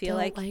 which I feel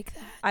like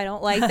that. I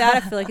don't like that. I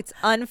feel like it's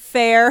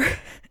unfair.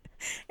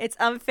 It's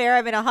unfair.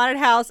 I'm in a haunted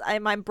house.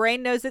 My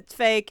brain knows it's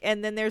fake,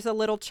 and then there's a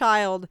little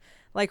child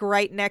like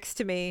right next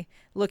to me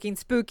looking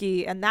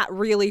spooky, and that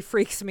really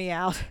freaks me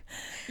out.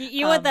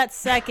 You want that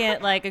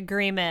second like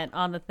agreement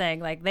on the thing,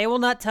 like they will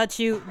not touch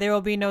you. There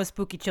will be no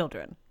spooky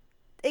children.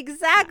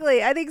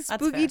 Exactly. I think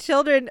That's spooky fair.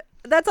 children,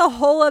 that's a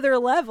whole other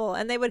level.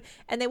 And they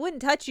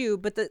wouldn't touch you,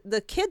 but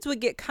the kids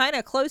would get kind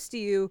of close to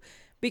you,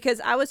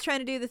 because I was trying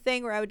to do the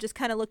thing where I would just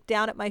kind of look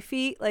down at my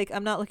feet. Like,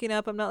 I'm not looking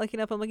up, I'm looking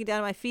down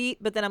at my feet,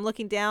 but then I'm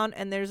looking down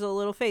and there's a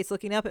little face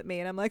looking up at me,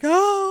 and I'm like,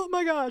 oh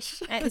my gosh.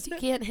 Because you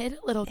can't hit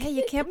a little kid. Hey,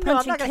 you can't No,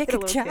 punch I'm and not gonna kick a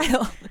hit a little kid.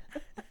 child.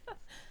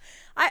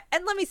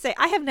 And let me say,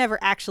 I have never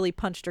actually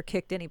punched or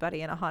kicked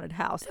anybody in a haunted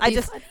house. That'd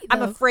be funny, I'm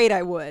though. afraid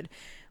I would.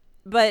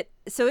 But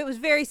so it was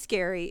very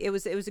scary. It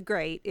was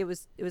great. It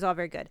was all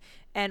very good.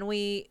 And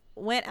we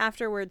went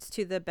afterwards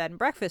to the bed and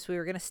breakfast we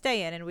were going to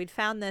stay in, and we'd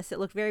found this. It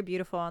looked very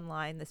beautiful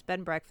online, this bed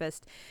and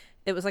breakfast.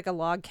 It was like a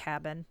log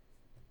cabin.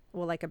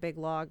 Well, like a big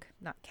log,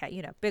 not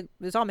big. It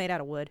was all made out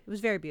of wood. It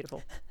was very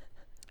beautiful.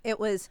 It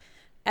was,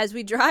 as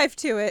we drive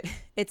to it,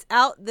 it's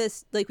out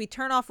this, like, we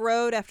turn off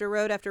road after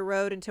road after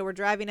road until we're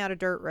driving out a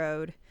dirt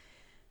road.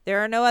 There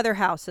are no other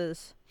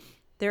houses.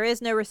 There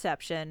is no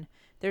reception.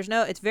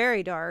 It's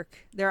very dark.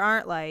 There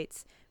aren't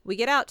lights. We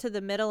get out to the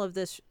middle of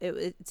this.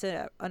 It's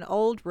an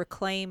old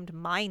reclaimed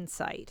mine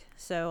site.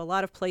 So a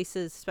lot of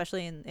places,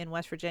 especially in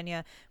West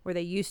Virginia, where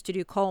they used to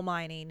do coal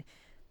mining,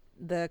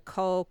 the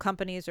coal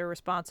companies are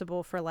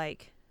responsible for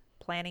like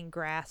planting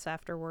grass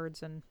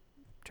afterwards and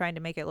trying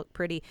to make it look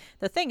pretty.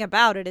 The thing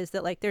about it is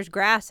that like there's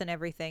grass and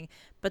everything,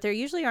 but there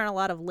usually aren't a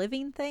lot of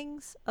living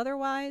things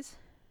otherwise.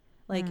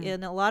 Like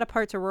in a lot of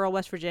parts of rural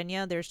West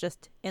Virginia, there's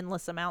just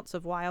endless amounts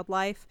of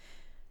wildlife.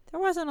 There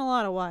wasn't a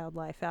lot of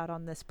wildlife out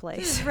on this place.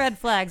 There's red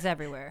flags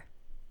everywhere.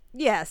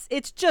 Yes,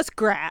 it's just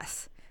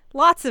grass.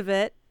 Lots of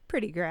it,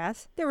 pretty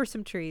grass. There were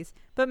some trees,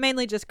 but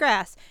mainly just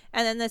grass.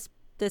 And then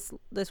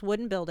this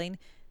wooden building,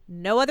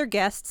 no other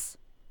guests,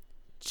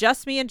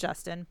 just me and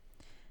Justin,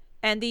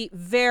 and the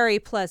very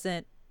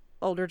pleasant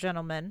older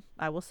gentleman,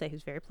 I will say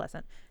who's very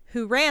pleasant,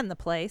 who ran the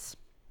place.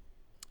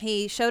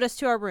 He showed us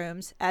to our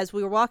rooms. As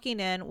we were walking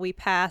in, we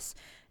pass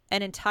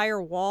an entire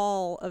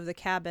wall of the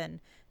cabin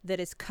that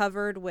is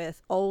covered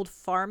with old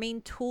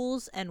farming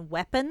tools and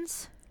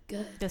weapons.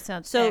 Good. This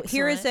sounds So excellent.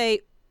 here is a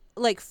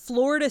like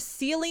floor to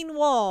ceiling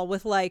wall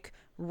with like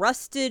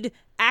rusted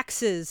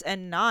axes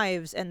and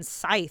knives and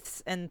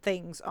scythes and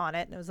things on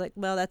it. And it was like,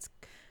 well, that's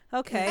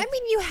okay. I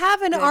mean, you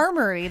have an Good.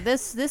 armory.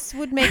 This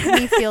would make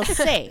me feel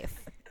safe.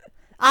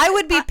 I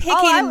would be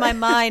picking in my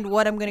mind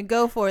what I'm going to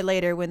go for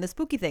later when the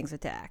spooky things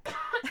attack.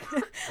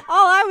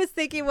 All I was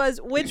thinking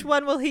was, which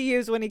one will he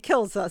use when he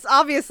kills us?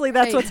 Obviously,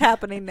 that's Right. what's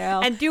happening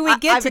now. And do we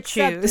get I've to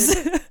accepted.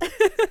 choose?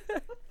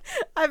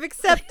 I've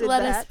accepted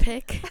Let that. us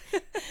pick.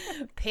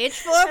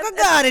 Pitchfork or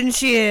garden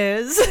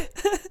shears?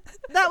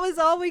 That was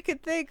all we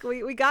could think.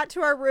 We got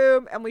to our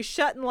room and we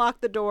shut and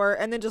locked the door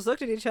and then just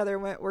looked at each other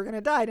and went, we're going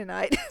to die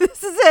tonight.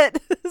 This is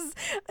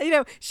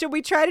it. Should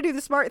we try to do the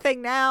smart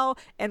thing now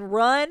and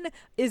run?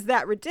 Is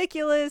that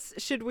ridiculous?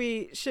 Do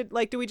we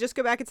just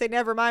go back and say,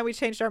 never mind, we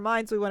changed our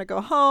minds, we want to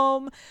go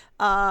home?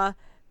 Well,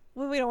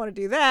 we don't want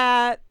to do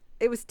that.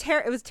 It was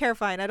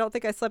terrifying. I don't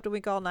think I slept a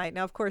wink all night.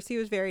 Now, of course, he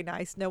was very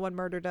nice. No one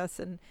murdered us,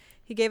 and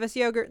he gave us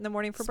yogurt in the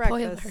morning for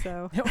Spoiler. breakfast.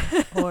 So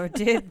Or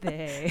did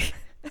they?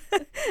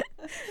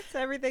 so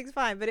everything's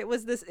fine. But it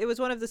was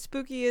one of the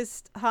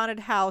spookiest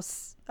haunted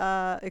house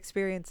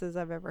experiences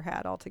I've ever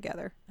had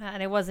altogether.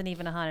 And it wasn't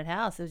even a haunted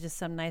house. It was just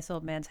some nice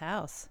old man's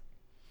house.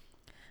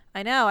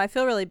 I know. I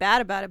feel really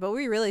bad about it, but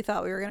we really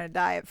thought we were going to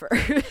die at first.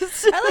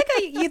 I like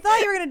how you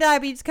thought you were going to die,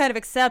 but you just kind of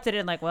accepted it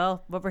and like,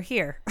 well, we're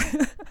here.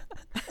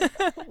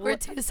 We're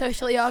too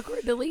socially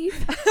awkward to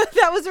leave.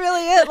 That was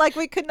really it. Like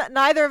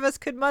neither of us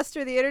could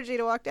muster the energy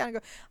to walk down and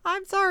go,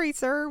 I'm sorry,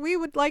 sir. We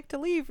would like to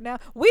leave now.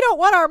 We don't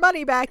want our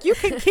money back. You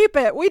can keep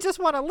it. We just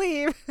want to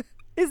leave.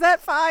 Is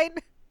that fine?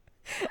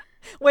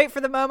 Wait for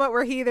the moment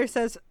where he either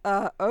says,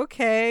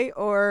 okay,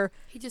 or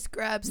He just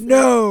grabs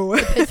no.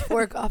 the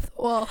pitchfork off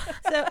the wall.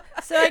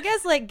 So I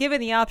guess like given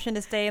the option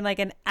to stay in like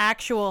an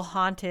actual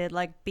haunted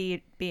like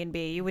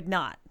B&B, you would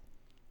not.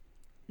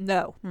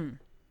 No.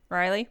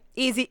 Riley?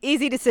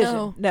 Easy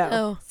decision.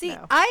 No. See,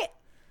 No.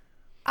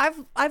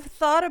 I've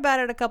thought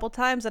about it a couple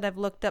times and I've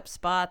looked up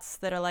spots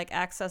that are like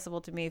accessible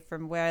to me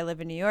from where I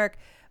live in New York.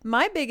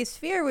 My biggest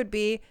fear would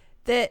be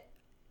that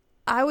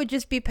I would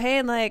just be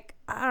paying like,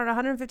 I don't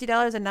know,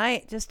 $150 a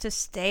night just to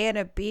stay in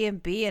a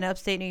B&B in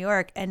upstate New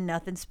York and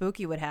nothing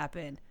spooky would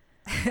happen.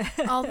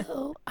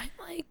 Although I'm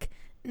like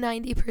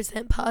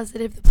 90%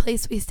 positive the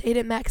place we stayed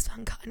at Max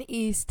Von Con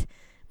East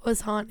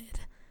was haunted.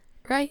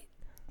 Right?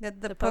 The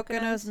Poconos?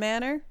 Poconos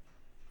Manor?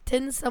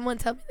 Didn't someone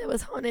tell me that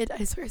was haunted?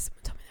 I swear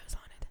someone told me that was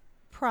haunted.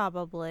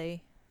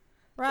 Probably.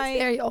 It's Right.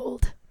 very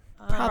old.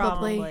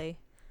 Probably.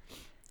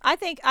 I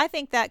think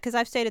that because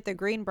I've stayed at the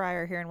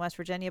Greenbrier here in West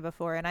Virginia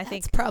before, and I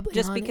think That's probably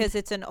just haunted. because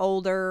it's an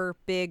older,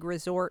 big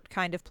resort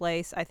kind of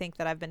place, I think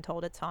that I've been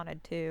told it's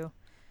haunted too.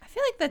 I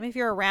feel like I mean, if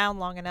you're around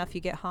long enough,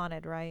 you get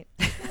haunted, right?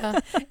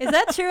 is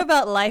that true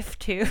about life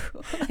too?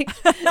 Like,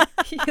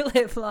 you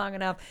live long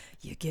enough,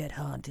 you get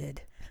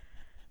haunted.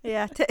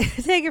 Yeah,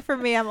 take it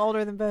from me. I'm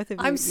older than both of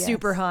you. I'm yes.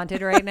 super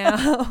haunted right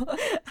now.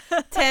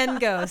 10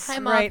 ghosts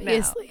I'm right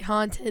obviously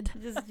haunted.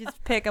 now.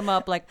 Just pick them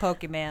up like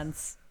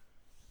Pokemans.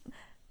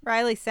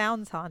 Riley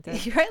sounds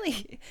haunted.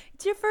 Riley,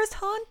 it's your first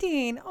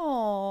haunting.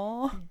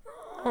 Aww.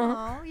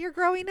 Oh, you're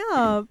growing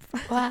up.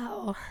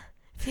 Wow.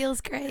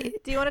 Feels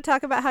great. Do you want to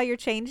talk about how you're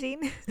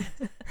changing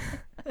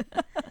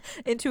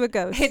into a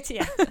ghost?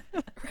 Yeah.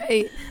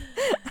 Right.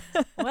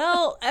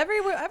 Well,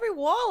 every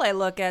wall I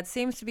look at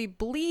seems to be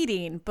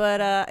bleeding,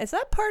 but is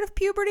that part of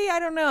puberty? I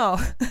don't know.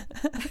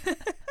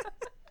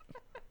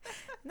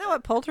 Isn't that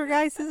what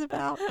Poltergeist is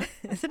about?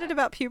 Isn't it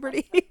about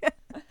puberty?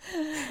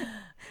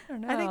 I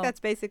don't know. I think that's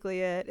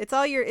basically it. It's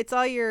all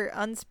your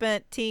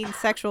unspent teen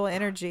sexual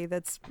energy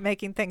that's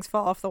making things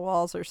fall off the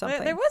walls or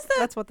something. There was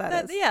That's what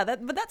that is. Yeah,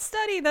 but that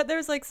study that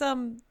there's like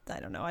some, I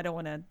don't know, I don't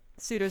want a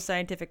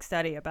pseudoscientific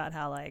study about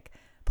how like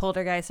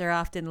poltergeists are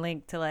often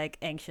linked to like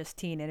anxious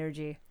teen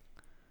energy.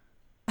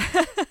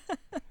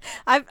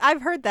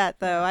 I've heard that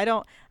though. I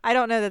don't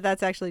know that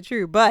that's actually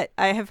true, but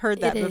I have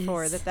heard that It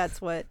before. is.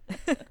 That's what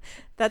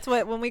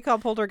when we call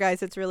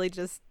poltergeist, it's really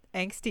just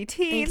angsty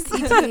teens.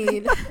 Angsty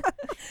teen.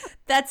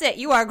 That's it.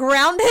 You are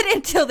grounded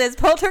until this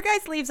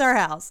poltergeist leaves our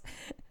house.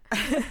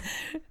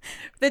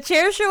 The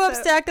chairs show up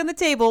stacked on the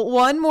table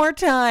one more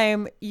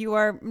time. You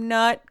are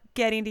not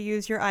getting to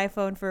use your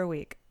iPhone for a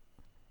week.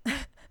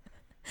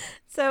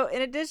 So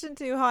in addition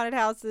to haunted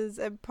houses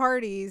and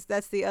parties,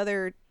 that's the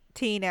other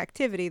teen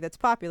activity that's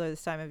popular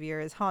this time of year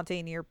is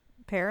haunting your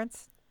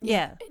parents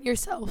Yeah. And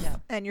yourself. Yeah.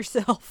 and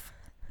yourself.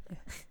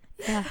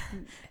 Yeah.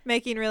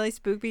 Making really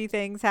spooky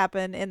things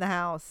happen in the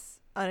house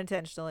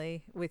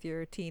unintentionally with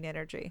your teen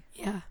energy.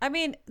 Yeah. I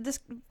mean, this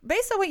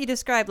based on what you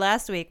described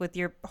last week with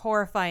your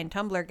horrifying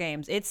Tumblr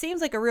games, it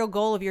seems like a real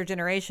goal of your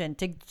generation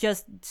to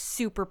just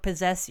super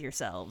possess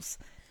yourselves.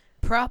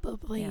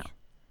 Probably. Yeah.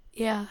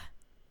 Yeah.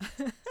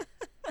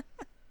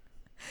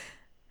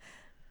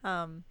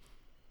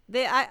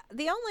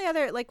 The only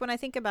other, like, when I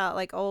think about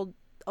like old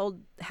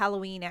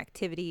Halloween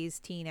activities,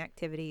 teen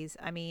activities,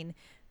 I mean,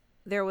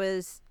 there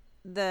was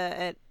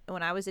when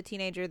I was a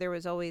teenager, there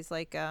was always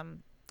like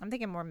I'm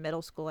thinking more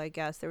middle school, I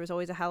guess. There was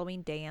always a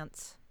Halloween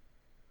dance,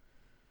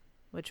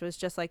 which was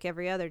just like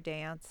every other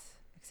dance,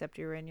 except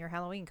you were in your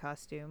Halloween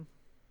costume.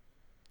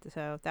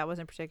 So that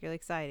wasn't particularly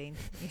exciting.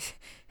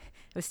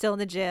 It was still in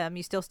the gym.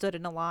 You still stood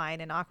in a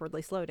line and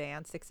awkwardly slow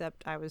danced,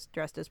 except I was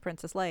dressed as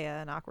Princess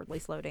Leia and awkwardly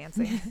slow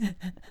dancing.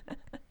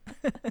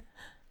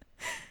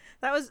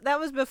 That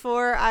was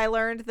before I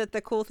learned that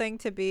the cool thing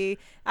to be,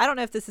 I don't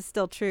know if this is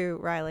still true,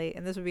 Riley,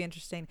 and this would be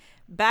interesting.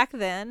 Back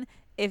then,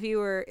 if you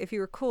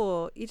were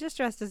cool, you just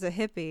dressed as a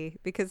hippie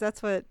because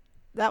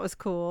that was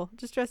cool.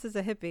 Just dress as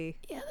a hippie.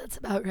 Yeah, that's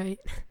about right.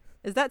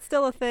 Is that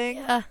still a thing?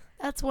 Yeah.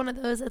 That's one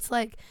of those. It's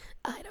like,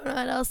 I don't know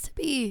what else to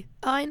be.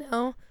 Oh, I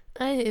know.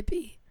 I'm a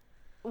hippie.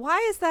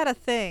 Why is that a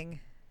thing?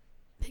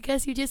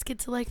 Because you just get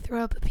to like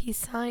throw up a peace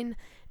sign,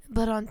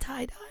 but on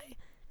tie-dye.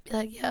 Be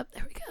like, yep,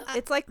 there we go.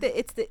 It's like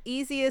it's the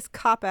easiest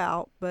cop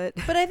out, but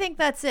But I think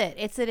that's it.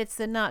 It's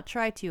the not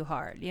try too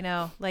hard, you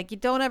know? Like you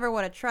don't ever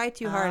want to try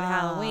too hard at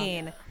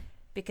Halloween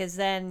because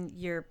then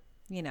you're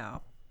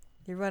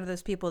one of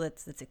those people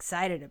that's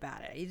excited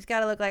about it. You just got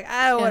to look like,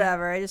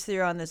 whatever. I just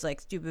threw on this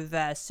like stupid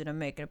vest and I'm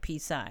making a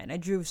peace sign. I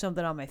drew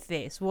something on my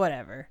face,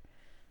 whatever.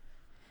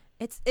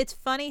 It's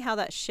funny how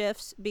that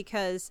shifts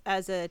because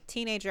as a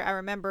teenager, I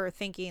remember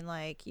thinking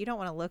like, you don't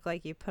want to look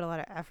like you put a lot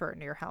of effort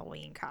into your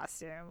Halloween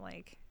costume.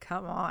 Like,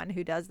 come on,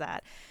 who does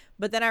that?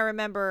 But then I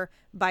remember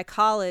by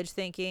college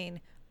thinking,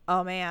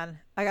 oh man,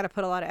 I got to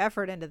put a lot of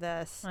effort into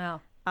this.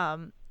 Wow.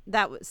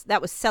 That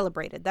was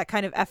celebrated. That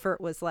kind of effort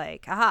was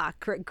like,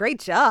 great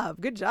job.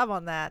 Good job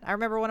on that. I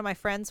remember one of my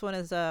friends went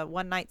as a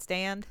one night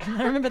stand.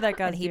 I remember that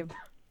costume.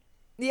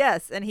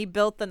 Yes, and he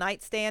built the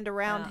nightstand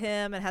around Wow.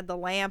 him and had the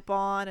lamp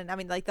on, and I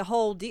mean, like the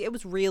whole it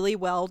was really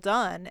well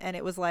done, and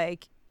it was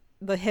like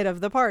the hit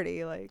of the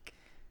party. Like,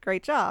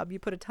 great job! You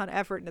put a ton of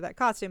effort into that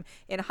costume.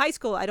 In high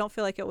school, I don't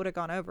feel like it would have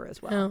gone over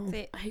as well. No,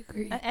 See, I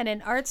agree. And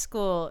in art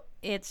school,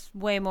 it's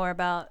way more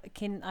about,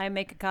 can I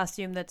make a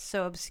costume that's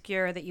so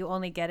obscure that you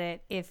only get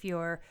it if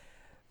you're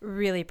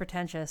really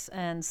pretentious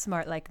and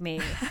smart like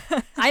me?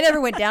 I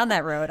never went down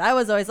that road. I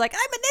was always like, I'm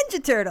a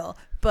Ninja Turtle.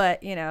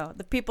 But,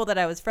 the people that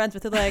I was friends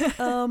with were like,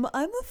 I'm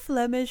a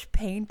Flemish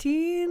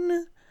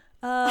painting.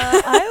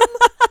 I'm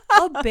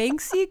a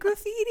Banksy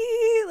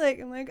graffiti. Like,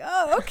 I'm like,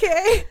 oh,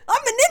 okay.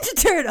 I'm a Ninja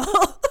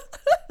Turtle.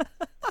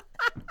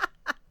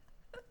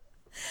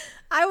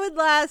 I would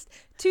last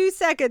 2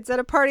 seconds at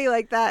a party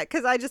like that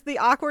because the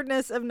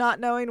awkwardness of not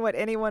knowing what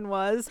anyone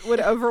was would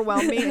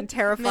overwhelm me and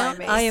terrify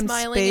me. I am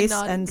Smiling space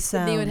nodding and is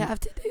what they would sound. have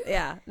to do.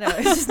 Yeah, no,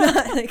 it's just not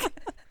like...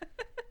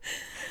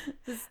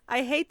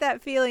 I hate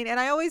that feeling, and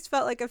I always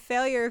felt like a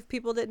failure if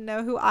people didn't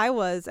know who I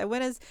was. I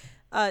went as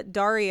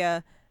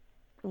Daria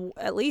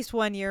at least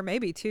 1 year,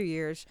 maybe 2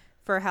 years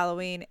for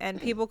Halloween,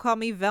 and people call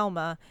me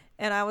Velma,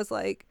 and I was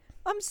like,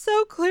 I'm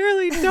so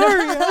clearly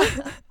Daria.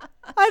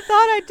 I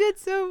thought I did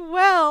so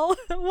well.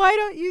 Why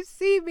don't you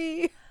see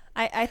me?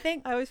 I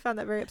think I always found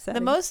that very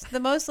upsetting. the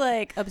most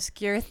like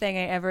obscure thing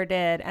I ever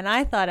did, and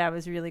I thought I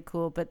was really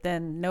cool, but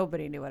then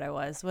nobody knew what I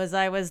was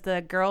I was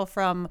the girl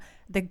from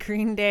the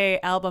Green Day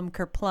album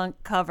Kerplunk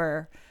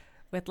cover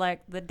with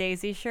like the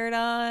Daisy shirt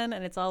on,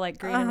 and it's all like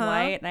green and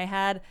white, and I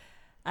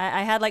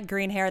had like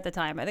green hair at the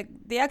time. I think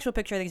the actual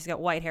picture, I think she's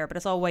got white hair, but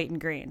it's all white and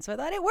green. So I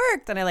thought it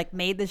worked, and I like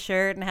made the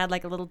shirt and had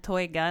like a little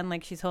toy gun,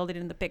 like she's holding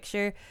in the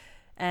picture,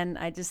 and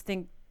I just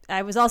think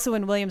I was also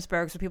in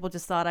Williamsburg, so people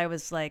just thought I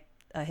was like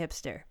a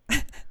hipster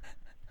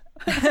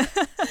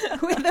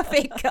with a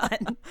fake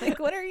gun. Like,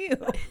 what are you?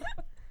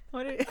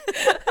 What are you?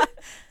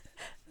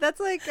 That's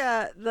like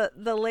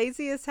the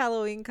laziest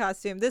Halloween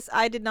costume. This,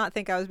 I did not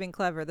think I was being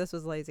clever. This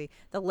was lazy.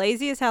 The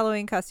laziest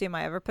Halloween costume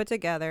I ever put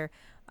together.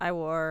 I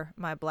wore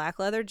my black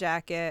leather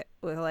jacket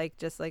with like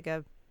just like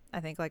a, I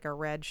think like a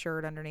red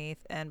shirt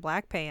underneath and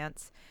black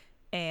pants,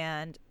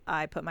 and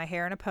I put my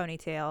hair in a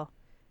ponytail,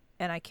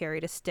 and I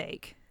carried a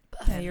stake.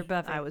 Yeah, you're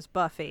Buffy. I was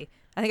Buffy.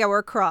 I think I wore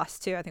a cross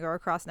too. I think I wore a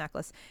cross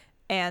necklace,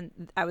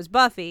 and I was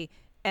Buffy,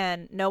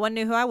 and no one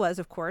knew who I was,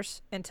 of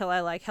course, until I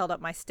like held up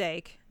my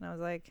stake, and I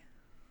was like,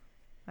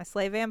 I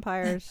slay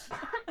vampires.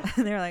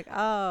 And they were like,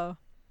 oh,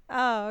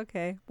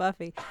 okay,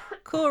 Buffy.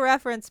 Cool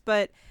reference,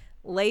 but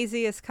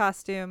laziest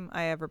costume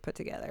I ever put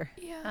together.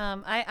 Yeah.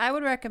 I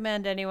would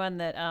recommend anyone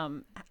that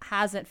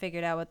hasn't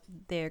figured out what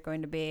they're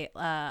going to be.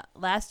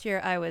 Last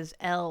year I was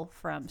Elle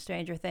from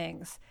Stranger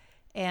Things,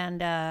 and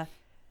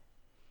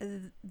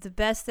the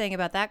best thing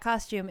about that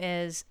costume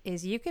is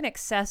you can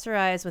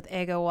accessorize with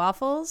Eggo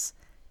waffles,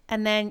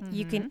 and then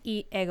you can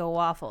eat Eggo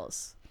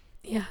waffles.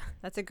 Yeah.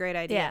 That's a great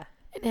idea. Yeah.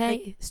 And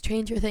hey,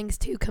 Stranger Things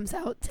 2 comes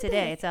out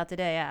today. It's out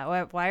today.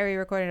 Yeah. Why are we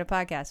recording a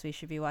podcast? We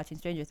should be watching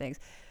Stranger Things.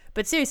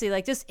 But seriously,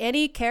 like just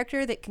any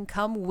character that can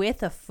come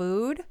with a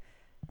food,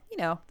 you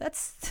know,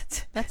 that's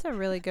a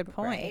really good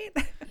point.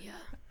 Right? Yeah.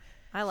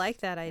 I like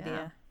that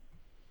idea.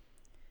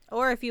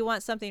 Or if you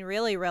want something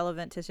really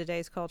relevant to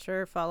today's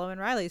culture, follow in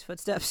Riley's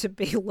footsteps and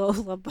be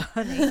Lola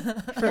Bunny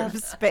from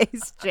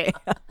Space Jam.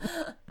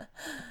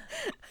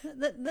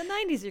 The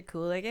 90s are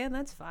cool again.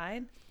 That's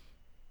fine.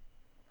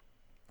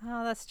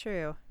 Oh, that's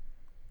true.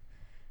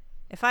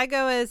 If I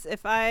go as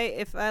if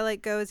I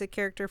like go as a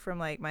character from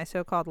like My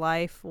So-Called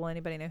Life, will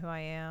anybody know who I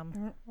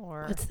am?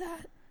 Or What's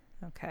that?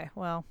 okay,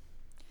 well,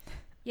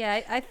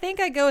 Yeah, I think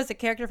I go as a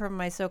character from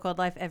My So-Called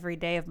Life every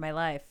day of my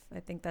life. I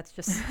think that's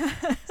just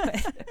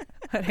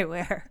what I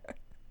wear.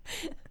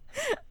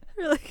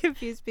 really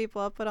confuse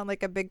people. I'll put on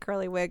like a big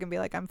curly wig and be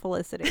like, I'm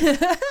Felicity.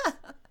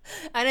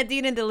 And a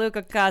Dean and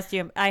DeLuca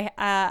costume. I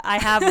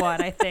have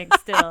one, I think,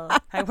 still.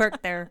 I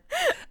worked there.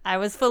 I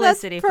was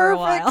Felicity for a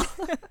while.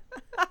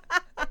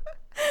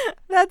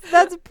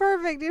 That's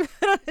perfect. You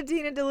put on a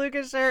Tina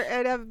DeLuca shirt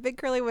and have a big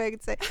curly wig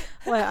and say,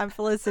 well, I'm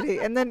Felicity.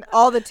 And then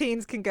all the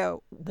teens can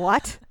go,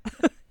 what?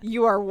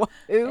 You are what?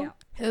 Who? Yeah.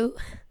 Who?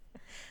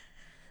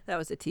 That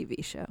was a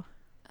TV show.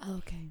 Oh,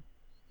 okay.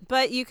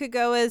 But you could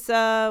go as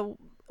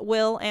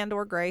Will and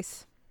or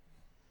Grace.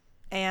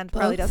 And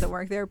probably Both. doesn't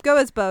work there. Go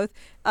as both.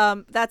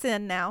 That's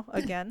in now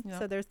again. Yeah.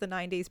 So there's the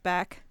 90s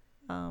back.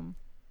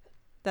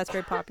 That's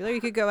very popular. You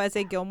could go as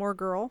a Gilmore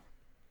Girl.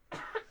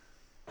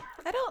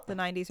 I don't. The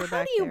 90s are How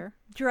back do you there.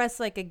 dress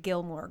like a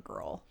Gilmore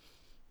Girl?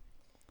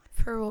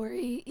 For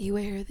Rory, you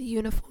wear the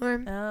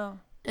uniform Oh.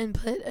 and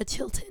put a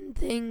Chilton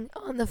thing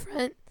on the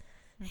front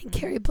Mm-hmm. and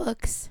carry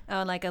books. Oh,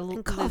 and like a And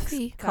Luke's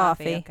coffee.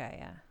 Coffee. Okay,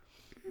 yeah.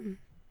 Mm,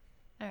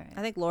 All right.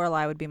 I think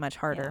Lorelai would be much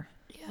harder.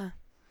 yeah.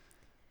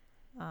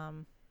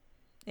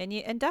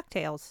 And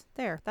DuckTales.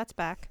 There, that's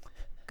back.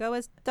 Go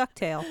as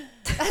DuckTale.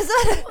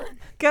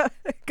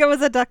 go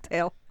as a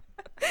DuckTale.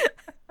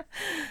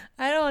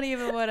 I don't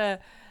even want to.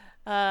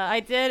 I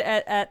did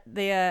at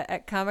the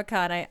at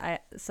Comic-Con. I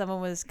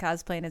someone was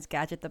cosplaying as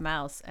Gadget the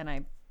Mouse, and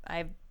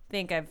I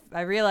think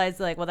I realized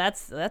like, well,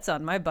 that's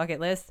on my bucket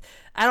list.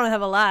 I don't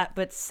have a lot,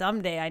 but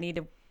someday I need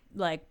to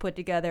like put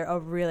together a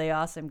really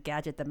awesome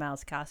Gadget the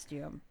Mouse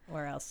costume,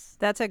 or else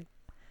That's a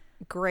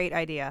great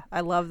idea.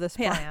 I love this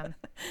Yeah. plan.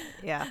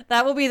 Yeah.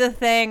 that will be the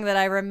thing that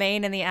I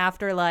remain in the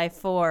afterlife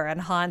for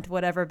and haunt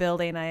whatever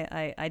building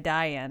I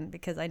die in,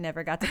 because I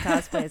never got to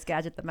cosplay as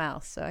Gadget the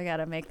Mouse, so I got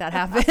to make that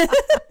happen.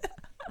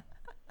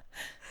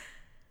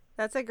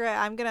 That's a great.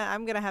 I'm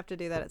gonna have to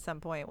do that at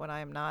some point when I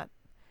am not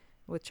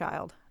with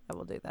child. I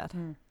will do that.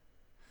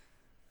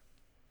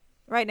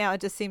 Right now,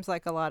 it just seems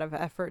like a lot of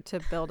effort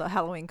to build a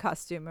Halloween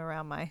costume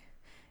around my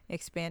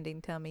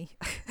expanding tummy.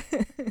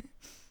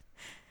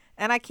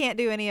 And I can't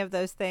do any of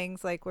those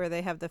things like where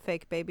they have the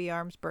fake baby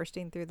arms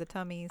bursting through the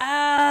tummies.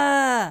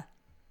 Ah.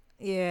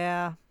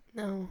 Yeah,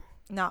 No.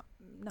 not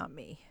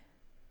me.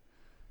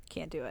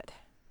 Can't do it.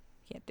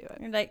 Can't do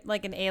it.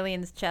 Like an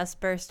alien's chest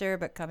burster,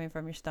 but coming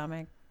from your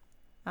stomach.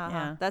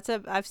 Yeah.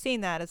 I've seen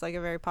that as like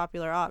a very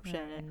popular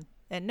option, Right.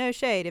 and no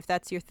shade if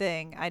that's your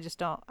thing. I just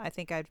don't. I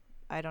think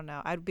I don't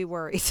know. I'd be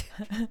worried.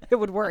 It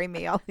would worry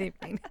me all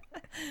evening.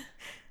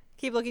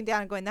 Keep looking down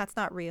and going, that's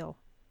not real.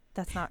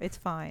 That's not. It's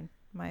fine.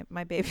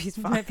 My baby's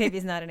fine. My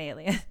baby's not an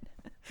alien.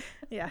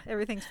 Yeah,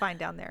 everything's fine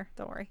down there.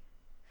 Don't worry.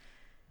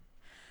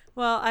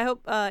 Well, I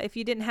hope if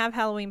you didn't have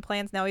Halloween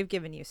plans, now we've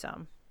given you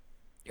some.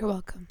 You're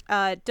welcome.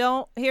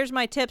 Here's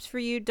my tips for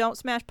you. Don't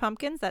smash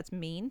pumpkins. That's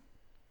mean.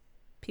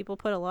 People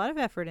put a lot of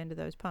effort into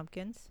those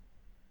pumpkins,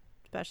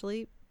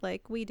 especially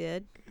like we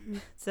did.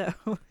 So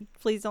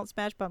please don't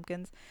smash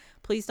pumpkins.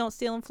 Please don't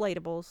steal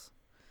inflatables.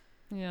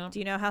 Yeah. Do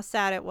you know how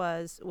sad it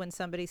was when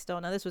somebody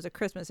stole? Now, this was a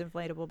Christmas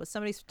inflatable, but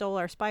somebody stole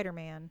our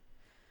Spider-Man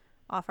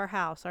off our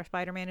house. Our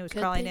Spider-Man who was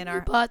Good crawling thing in you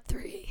our... bought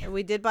 3.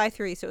 We did buy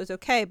 3, so it was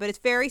okay. But it's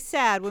very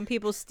sad when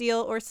people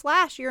steal or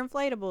slash your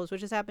inflatables,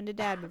 which has happened to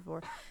Dad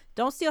before.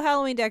 Don't steal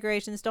Halloween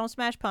decorations. Don't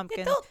smash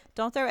pumpkins.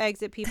 Don't throw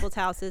eggs at people's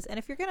houses. And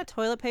if you're going to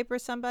toilet paper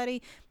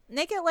somebody,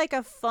 make it like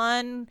a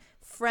fun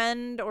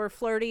friend or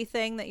flirty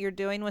thing that you're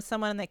doing with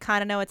someone and they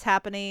kind of know what's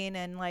happening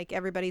and like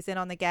everybody's in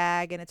on the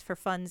gag and it's for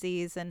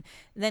funsies, and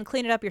then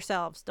clean it up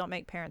yourselves. Don't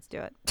make parents do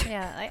it.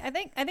 Yeah, I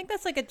think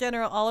that's like a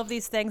general. All of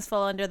these things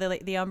fall under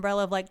the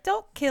umbrella of like,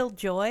 don't kill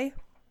joy.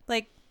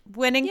 Like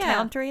when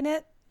encountering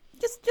it,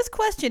 just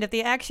question if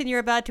the action you're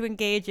about to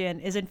engage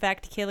in is in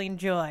fact killing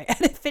joy,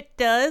 and if it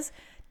does,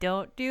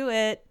 don't do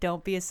it.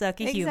 Don't be a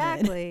sucky human.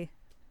 Exactly.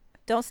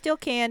 Don't steal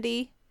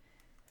candy.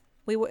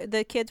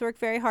 The kids work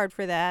very hard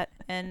for that,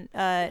 and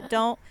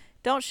don't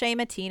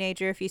shame a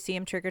teenager if you see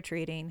him trick or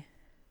treating,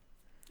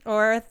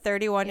 or a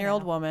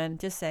 31-year-old woman.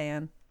 Just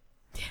saying.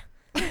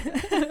 I'm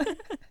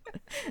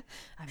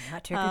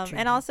not trick or treating.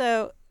 And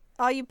also,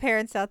 all you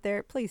parents out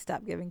there, please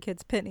stop giving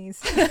kids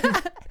pennies.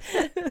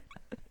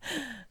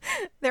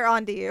 They're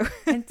on to you.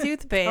 And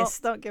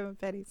toothpaste. Don't give them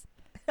pennies.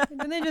 And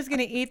then they're just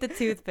gonna eat the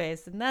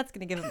toothpaste, and that's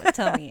gonna give them a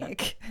tummy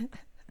ache.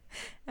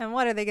 And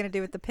what are they going to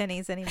do with the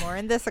pennies anymore?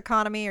 In this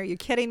economy, are you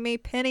kidding me?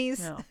 Pennies?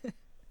 No.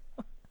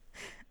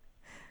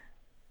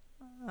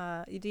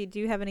 Do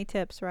you have any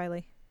tips,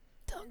 Riley?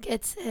 Don't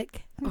get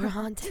sick or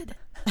haunted.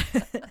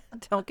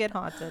 Don't get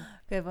haunted.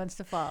 Good ones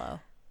to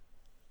follow.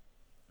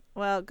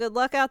 Well, good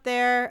luck out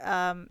there.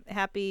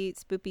 Happy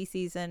spoopy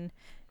season.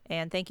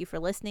 And thank you for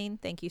listening.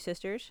 Thank you,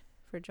 sisters,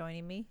 for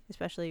joining me,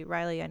 especially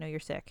Riley. I know you're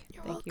sick.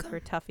 You're Thank you welcome.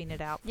 for toughing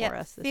it out for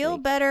us this feel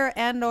week. better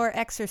and/or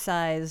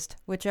exercised,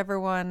 whichever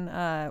one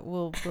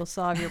will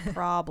solve your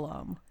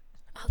problem.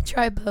 I'll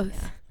try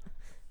both.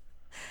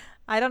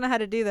 I don't know how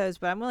to do those,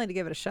 but I'm willing to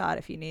give it a shot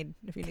if you need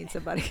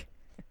somebody.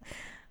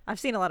 I've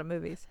seen a lot of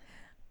movies.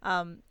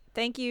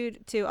 Thank you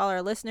to all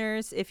our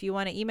listeners. If you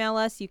want to email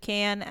us, you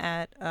can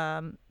at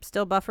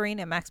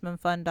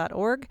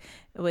stillbuffering@maximumfun.org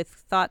with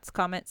thoughts,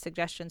 comments,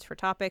 suggestions for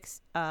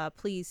topics.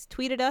 Please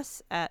tweet at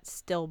us at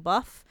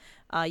stillbuff.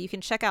 You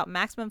can check out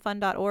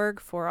maximumfun.org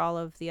for all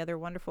of the other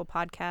wonderful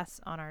podcasts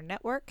on our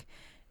network.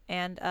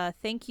 And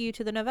thank you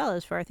to the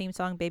Novellas for our theme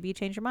song, Baby You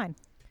Change Your Mind.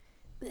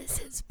 This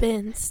has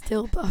been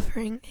Still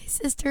Buffering, a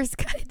sister's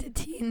guide to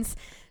teens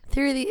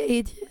through the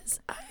ages.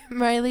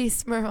 I'm Riley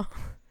Smurl.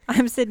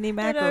 I'm Sydney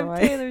McElroy. And I'm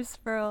Taylor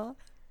Spurl.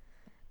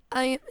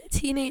 I am a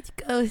teenage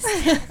ghost.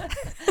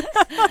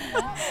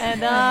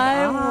 And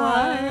I was...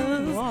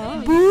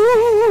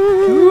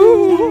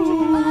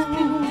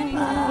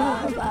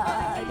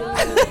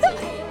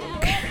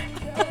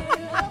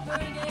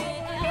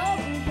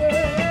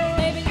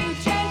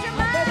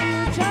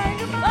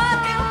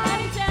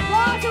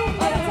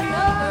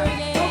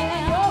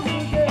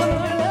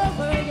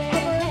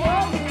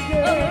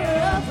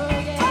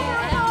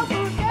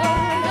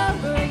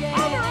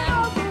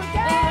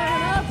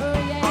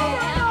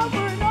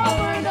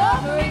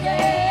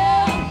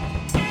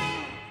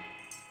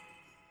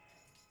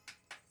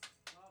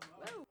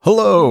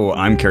 Hello,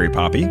 I'm Carrie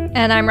Poppy.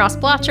 And I'm Ross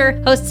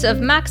Blotcher, hosts of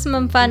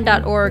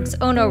MaximumFun.org's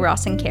Ono,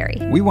 Ross, and Carrie.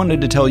 We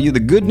wanted to tell you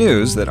the good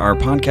news that our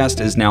podcast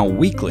is now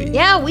weekly.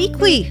 Yeah,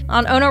 weekly!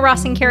 On Ono,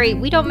 Ross, and Carrie,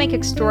 we don't make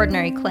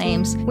extraordinary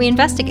claims, we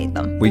investigate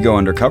them. We go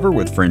undercover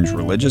with fringe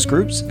religious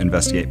groups,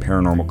 investigate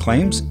paranormal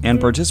claims, and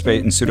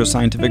participate in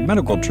pseudoscientific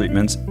medical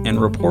treatments, and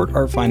report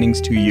our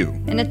findings to you.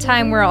 In a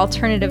time where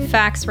alternative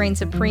facts reign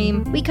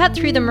supreme, we cut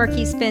through the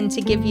murky spin to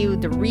give you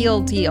the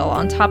real deal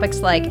on topics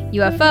like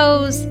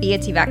UFOs, the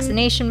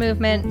anti-vaccination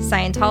movement,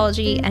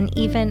 Scientology, and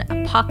even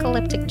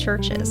apocalyptic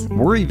churches.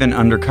 We're even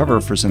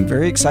undercover for some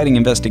very exciting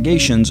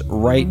investigations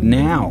right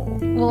now.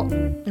 Well,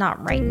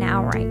 not right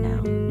now.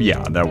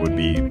 Yeah, that would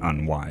be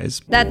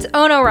unwise. That's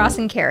Ono, Ross,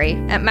 and Carrie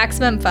at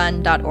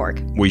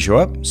MaximumFun.org. We show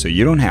up so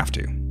you don't have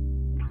to.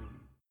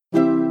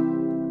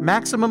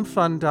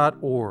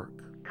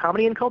 MaximumFun.org.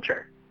 Comedy and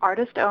culture.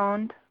 Artist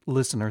owned.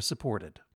 Listener supported.